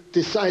be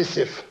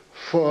decisive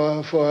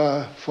for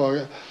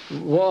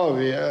war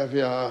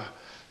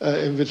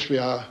in which we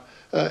are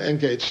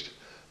engaged.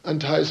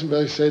 And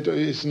Heisenberg said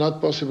it's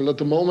not possible at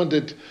the moment.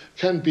 It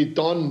can be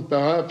done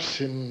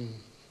perhaps in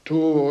 2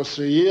 or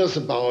 3 years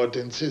about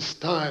in this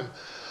time.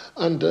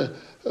 And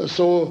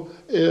so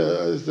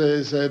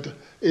they said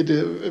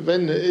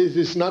when it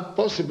is not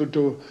possible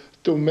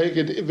to make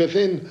it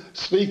within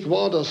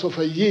 3/4 of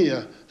a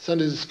year, then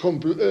it is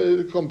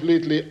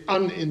completely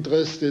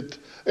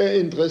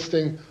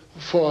interesting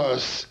for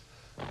us.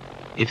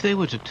 If they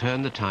were to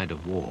turn the tide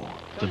of war,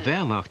 the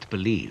Wehrmacht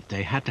believed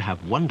they had to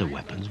have wonder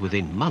weapons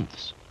within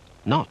months,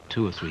 not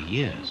 2 or 3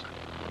 years.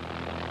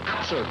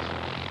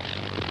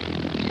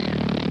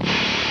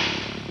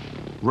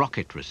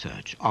 Rocket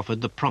research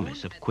offered the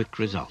promise of quick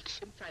results.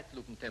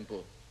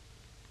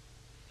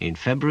 In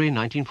February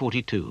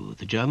 1942,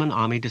 the German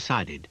army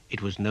decided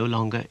it was no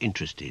longer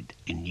interested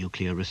in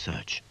nuclear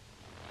research.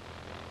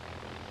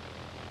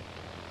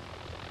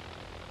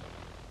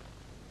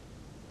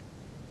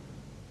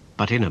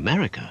 But in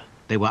America,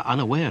 they were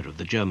unaware of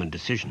the German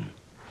decision.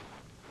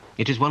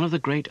 It is one of the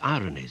great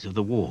ironies of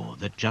the war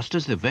that just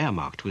as the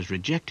Wehrmacht was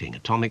rejecting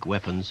atomic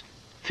weapons,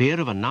 Fear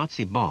of a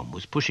Nazi bomb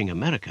was pushing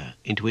America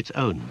into its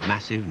own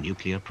massive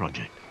nuclear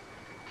project.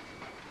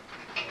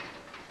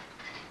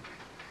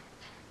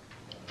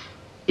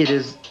 It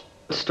is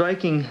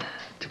striking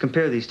to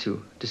compare these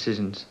two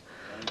decisions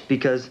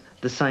because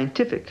the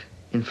scientific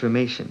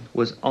information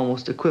was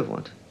almost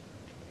equivalent.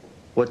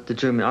 What the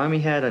German army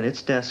had on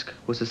its desk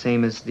was the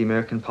same as the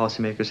American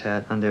policymakers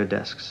had on their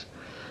desks.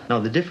 Now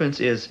the difference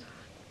is,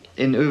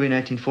 in early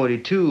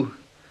 1942,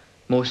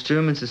 most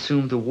Germans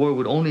assumed the war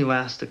would only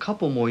last a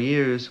couple more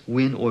years,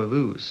 win or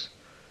lose.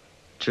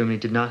 Germany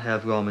did not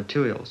have raw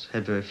materials,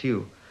 had very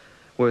few.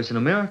 Whereas in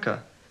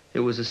America,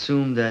 it was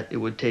assumed that it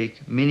would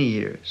take many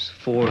years,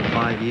 4 or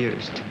 5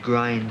 years, to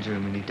grind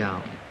Germany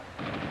down.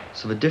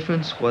 So the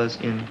difference was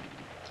in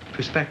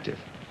perspective,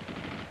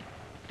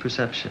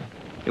 perception.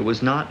 It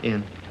was not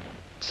in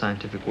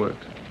scientific work.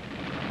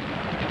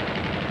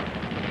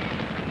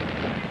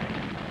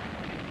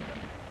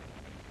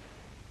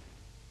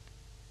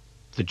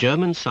 The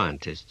German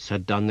scientists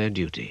had done their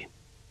duty.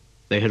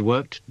 They had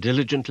worked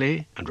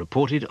diligently and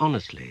reported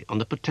honestly on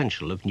the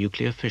potential of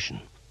nuclear fission.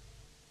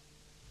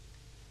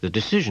 The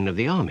decision of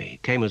the army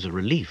came as a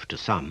relief to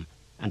some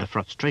and a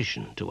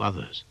frustration to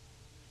others.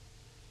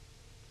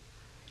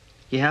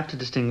 You have to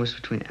distinguish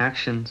between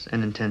actions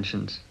and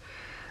intentions.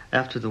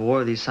 After the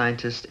war, these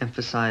scientists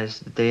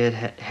emphasized that they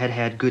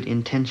had good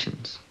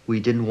intentions.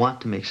 We didn't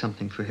want to make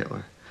something for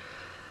Hitler.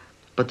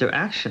 But their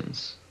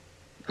actions,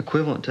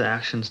 equivalent to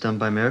actions done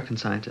by American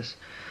scientists,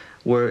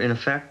 were in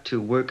effect to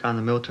work on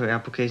the military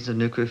applications of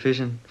nuclear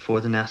fission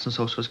for the National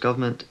Socialist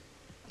government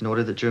in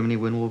order that Germany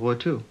win World War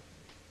II.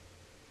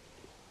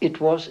 It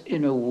was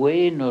in a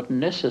way not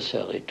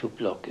necessary to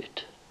block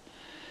it.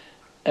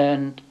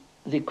 And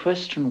the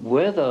question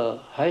whether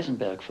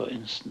Heisenberg, for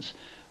instance,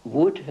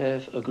 would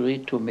have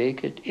agreed to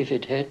make it if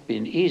it had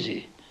been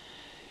easy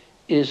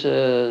is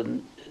a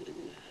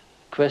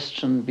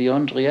question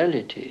beyond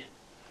reality.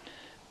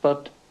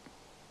 But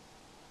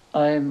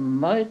I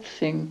might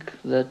think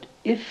that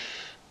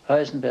if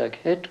Heisenberg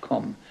had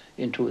come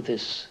into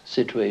this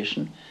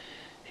situation,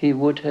 he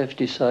would have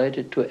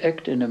decided to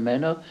act in a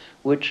manner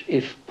which,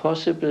 if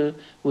possible,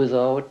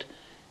 without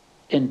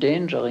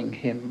endangering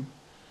him,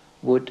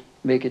 would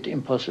make it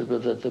impossible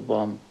that the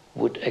bomb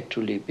would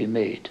actually be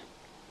made.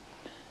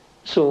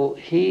 So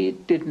he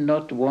did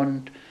not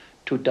want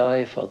to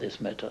die for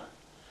this matter,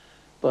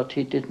 but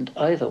he didn't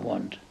either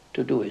want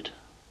to do it.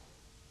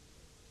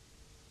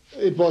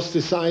 It was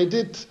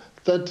decided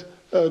that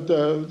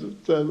the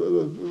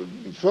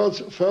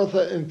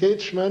further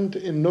engagement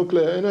in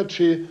nuclear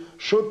energy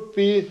should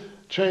be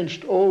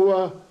changed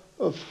over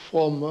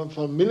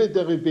from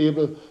military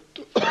people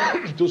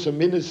to the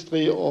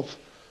Ministry of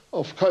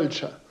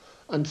Culture.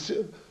 And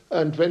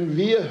when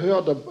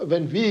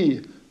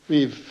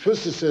we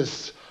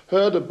physicists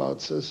heard about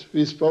this,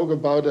 we spoke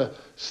about a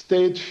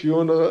state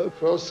funeral,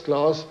 first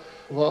class,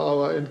 for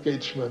our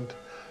engagement.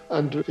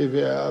 And we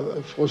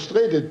were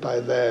frustrated by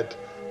that.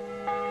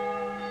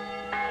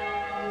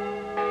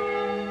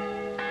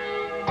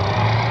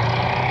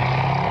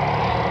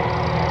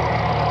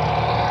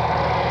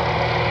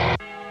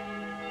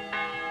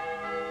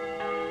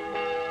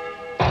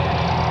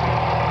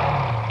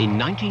 In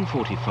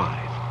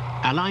 1945,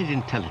 Allied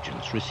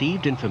intelligence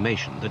received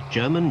information that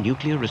German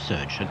nuclear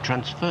research had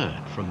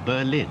transferred from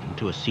Berlin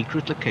to a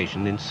secret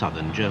location in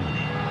southern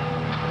Germany.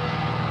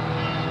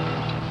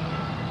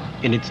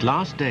 In its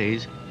last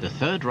days, the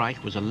Third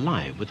Reich was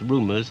alive with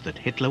rumors that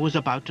Hitler was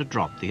about to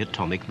drop the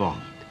atomic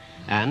bomb.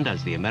 And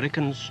as the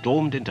Americans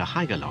stormed into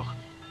Haigerloch,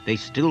 they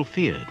still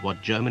feared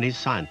what Germany's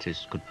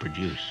scientists could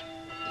produce.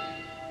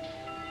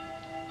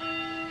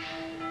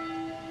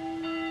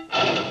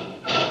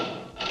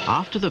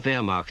 After the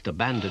Wehrmacht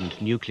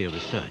abandoned nuclear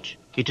research,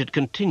 it had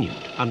continued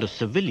under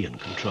civilian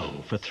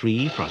control for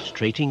 3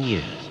 frustrating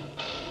years,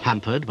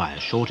 hampered by a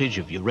shortage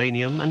of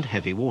uranium and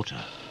heavy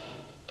water.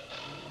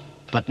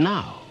 But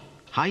now,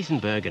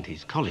 Heisenberg and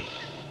his colleagues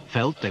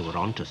felt they were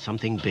onto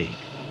something big.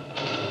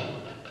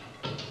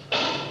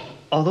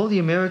 Although the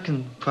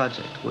American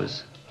project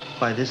was,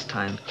 by this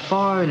time,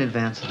 far in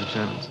advance of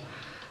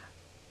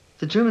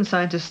the German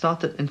scientists thought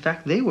that, in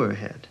fact, they were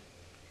ahead.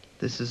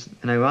 This is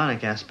an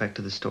ironic aspect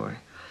of the story.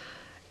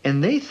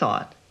 And they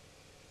thought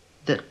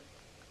that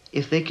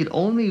if they could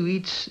only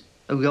reach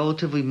a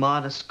relatively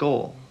modest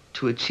goal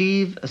to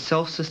achieve a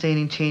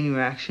self-sustaining chain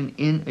reaction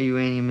in a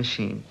uranium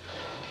machine,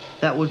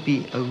 that would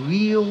be a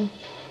real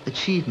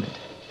achievement.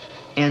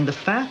 And the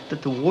fact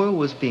that the war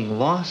was being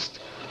lost,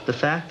 the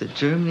fact that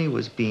Germany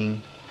was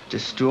being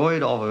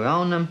destroyed all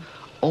around them,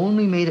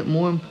 only made it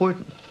more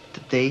important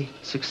that they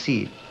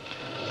succeed.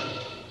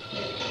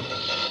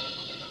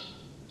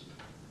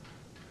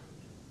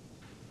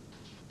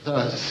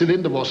 The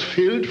cylinder was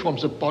filled from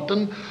the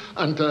bottom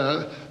and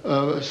the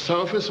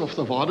surface of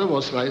the water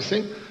was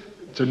rising.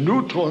 The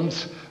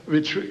neutrons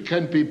which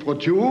can be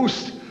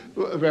produced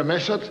were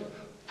measured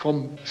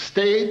from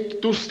state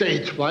to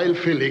state while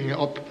filling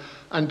up.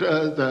 And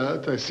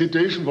the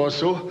situation was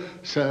so,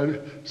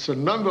 the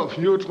number of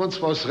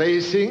neutrons was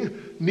rising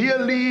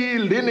nearly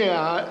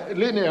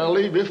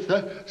linearly with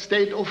the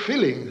state of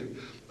filling.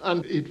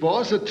 And it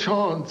was a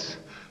chance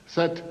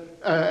that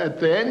at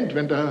the end,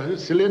 when the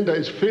cylinder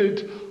is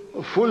filled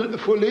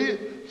fully,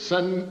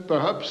 then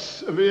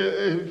perhaps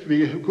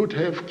we could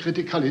have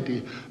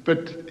criticality.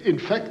 But in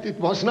fact, it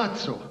was not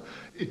so.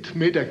 It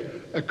made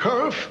a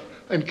curve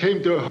and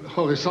came to a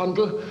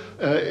horizontal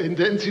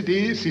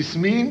intensity. This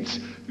means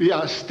we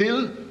are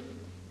still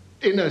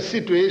in a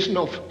situation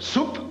of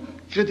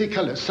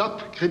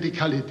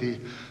subcriticality.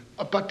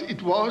 But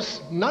it was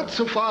not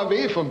so far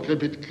away from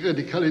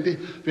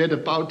criticality. We had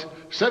about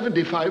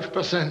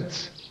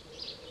 75%.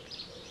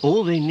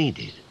 All they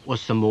needed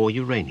was some more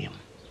uranium.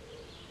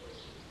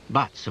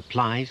 But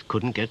supplies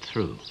couldn't get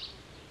through.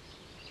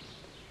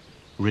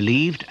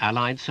 Relieved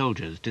Allied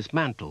soldiers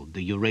dismantled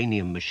the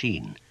uranium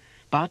machine,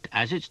 but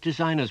as its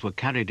designers were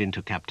carried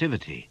into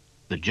captivity,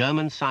 the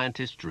German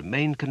scientists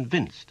remained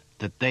convinced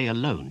that they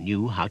alone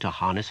knew how to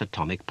harness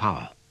atomic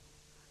power.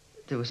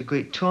 There was a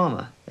great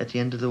trauma at the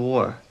end of the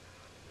war.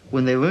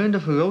 When they learned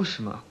of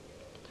Hiroshima,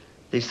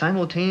 they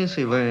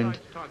simultaneously learned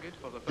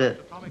that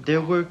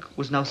their work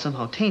was now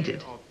somehow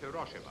tainted.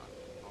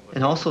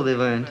 And also they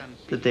learned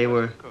that they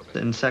were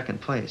in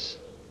second place.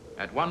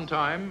 At one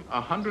time,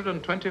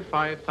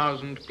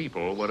 125,000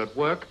 people were at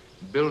work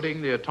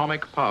building the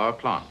atomic power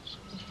plants.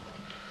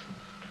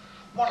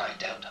 What I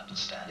don't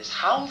understand is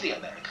how the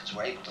Americans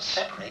were able to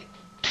separate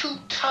 2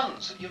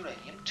 tons of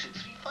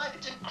uranium-235.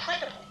 It's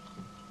incredible.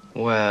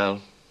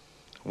 Well,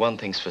 one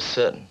thing's for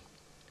certain.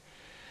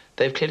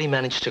 They've clearly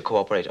managed to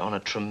cooperate on a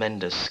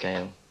tremendous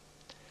scale.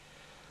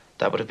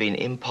 That would have been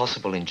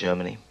impossible in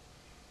Germany.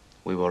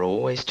 We were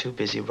always too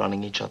busy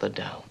running each other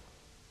down.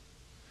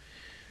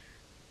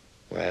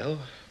 Well,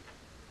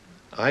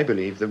 I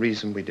believe the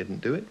reason we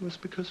didn't do it was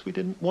because we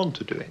didn't want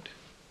to do it.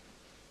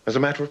 As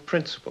a matter of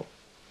principle.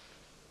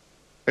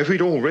 If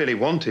we'd all really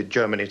wanted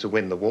Germany to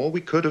win the war,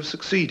 we could have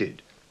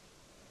succeeded.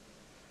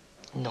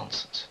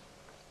 Nonsense.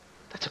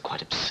 That's a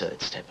quite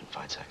absurd statement,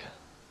 Weizsäcker.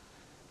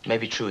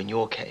 Maybe true in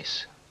your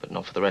case, but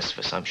not for the rest of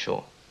us, I'm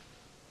sure.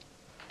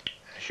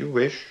 As you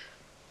wish.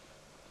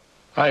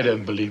 I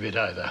don't believe it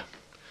either.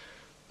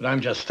 But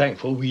I'm just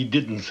thankful we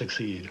didn't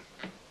succeed.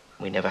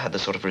 We never had the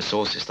sort of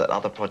resources that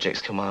other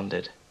projects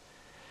commanded.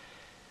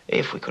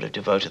 If we could have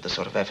devoted the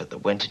sort of effort that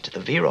went into the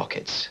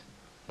V-rockets,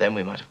 then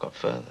we might have got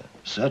further.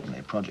 Certainly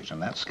a project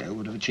on that scale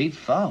would have achieved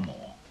far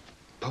more.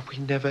 But we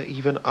never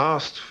even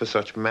asked for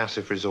such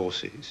massive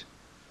resources.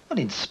 Well,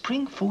 in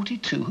spring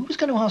 42, who was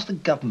going to ask the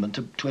government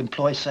to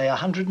employ, say,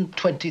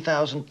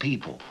 120,000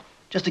 people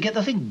just to get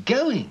the thing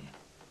going?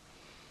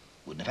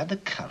 Wouldn't have had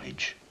the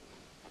courage.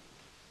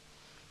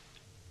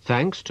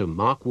 Thanks to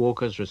Mark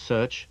Walker's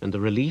research and the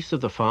release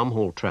of the farm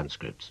hall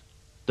transcripts,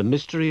 the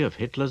mystery of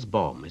Hitler's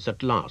bomb is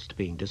at last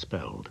being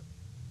dispelled.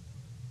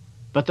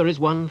 But there is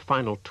one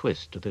final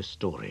twist to this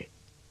story,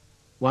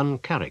 one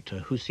character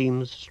who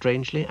seems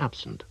strangely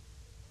absent,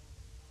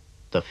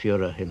 the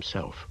Führer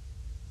himself.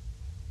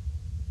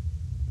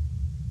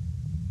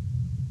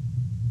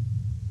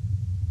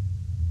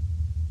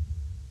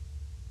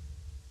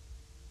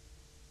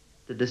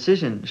 The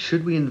decision,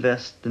 should we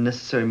invest the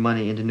necessary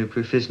money into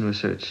nuclear fission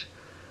research,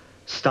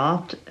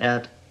 stopped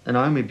at an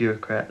army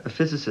bureaucrat, a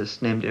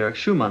physicist named Erich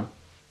Schumann.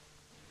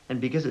 And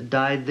because it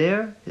died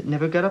there, it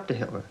never got up to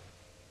Hitler.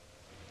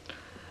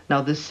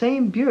 Now, the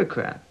same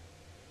bureaucrat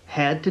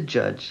had to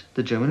judge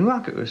the German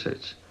rocket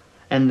research.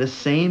 And the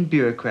same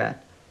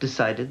bureaucrat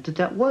decided that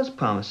that was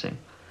promising.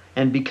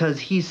 And because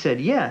he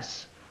said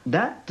yes,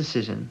 that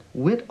decision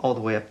went all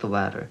the way up the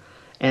ladder.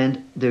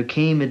 And there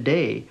came a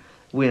day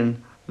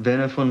when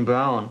Werner von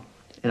Braun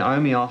and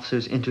army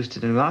officers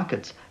interested in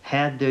rockets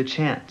had their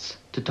chance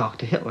to talk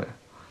to Hitler.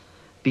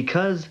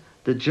 Because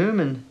the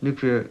German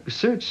nuclear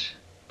research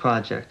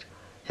project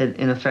had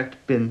in effect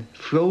been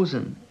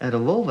frozen at a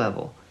low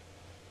level,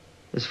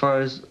 as far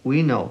as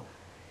we know,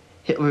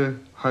 Hitler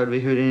hardly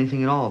heard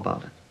anything at all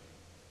about it.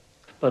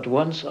 But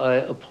once I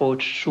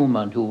approached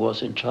Schumann, who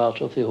was in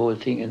charge of the whole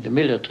thing in the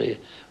military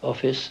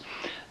office,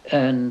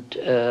 and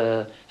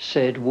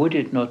said, would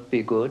it not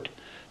be good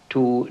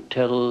to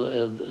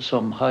tell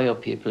some higher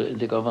people in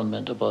the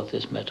government about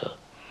this matter?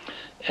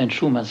 And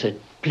Schumann said,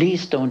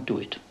 please don't do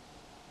it.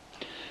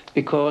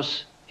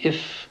 Because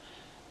if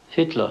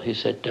Hitler, he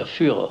said, der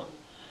Führer,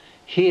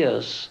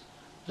 hears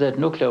that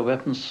nuclear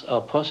weapons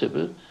are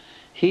possible,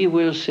 he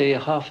will say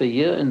half a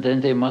year and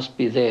then they must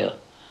be there.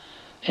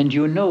 And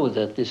you know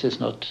that this is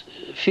not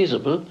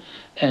feasible,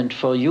 and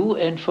for you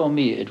and for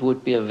me it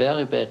would be a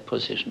very bad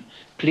position.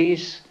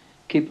 Please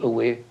keep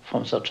away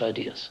from such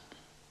ideas.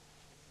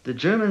 The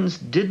Germans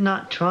did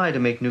not try to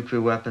make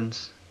nuclear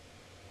weapons,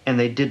 and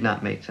they did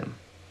not make them.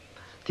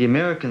 The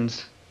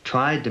Americans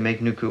tried to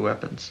make nuclear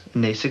weapons,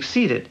 and they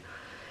succeeded.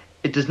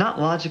 It does not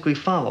logically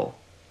follow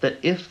that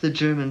if the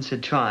Germans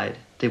had tried,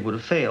 they would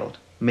have failed.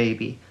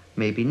 Maybe,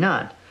 maybe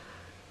not.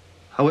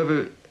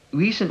 However,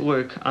 recent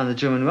work on the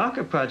German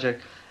rocket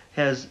project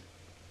has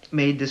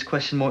made this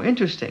question more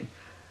interesting,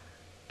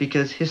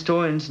 because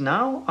historians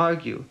now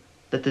argue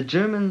that the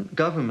German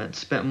government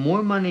spent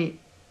more money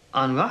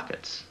on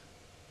rockets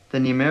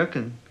than the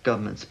American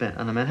government spent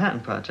on the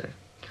Manhattan Project.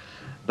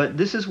 But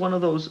this is one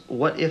of those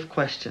what-if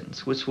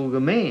questions which will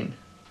remain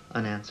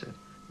unanswered.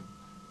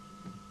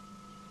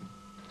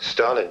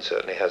 Stalin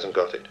certainly hasn't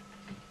got it.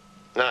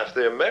 Now, if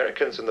the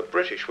Americans and the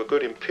British were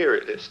good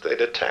imperialists,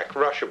 they'd attack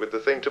Russia with the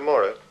thing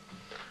tomorrow.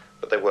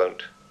 But they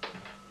won't.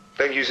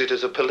 They'll use it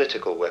as a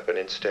political weapon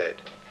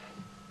instead.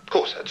 Of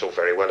course, that's all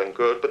very well and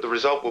good, but the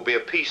result will be a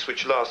peace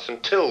which lasts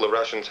until the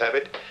Russians have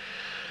it.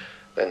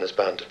 Then there's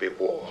bound to be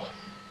war.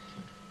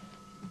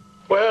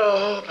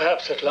 Well,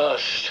 perhaps at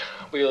last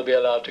we'll be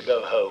allowed to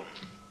go home.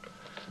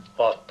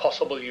 What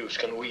possible use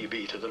can we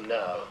be to them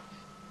now?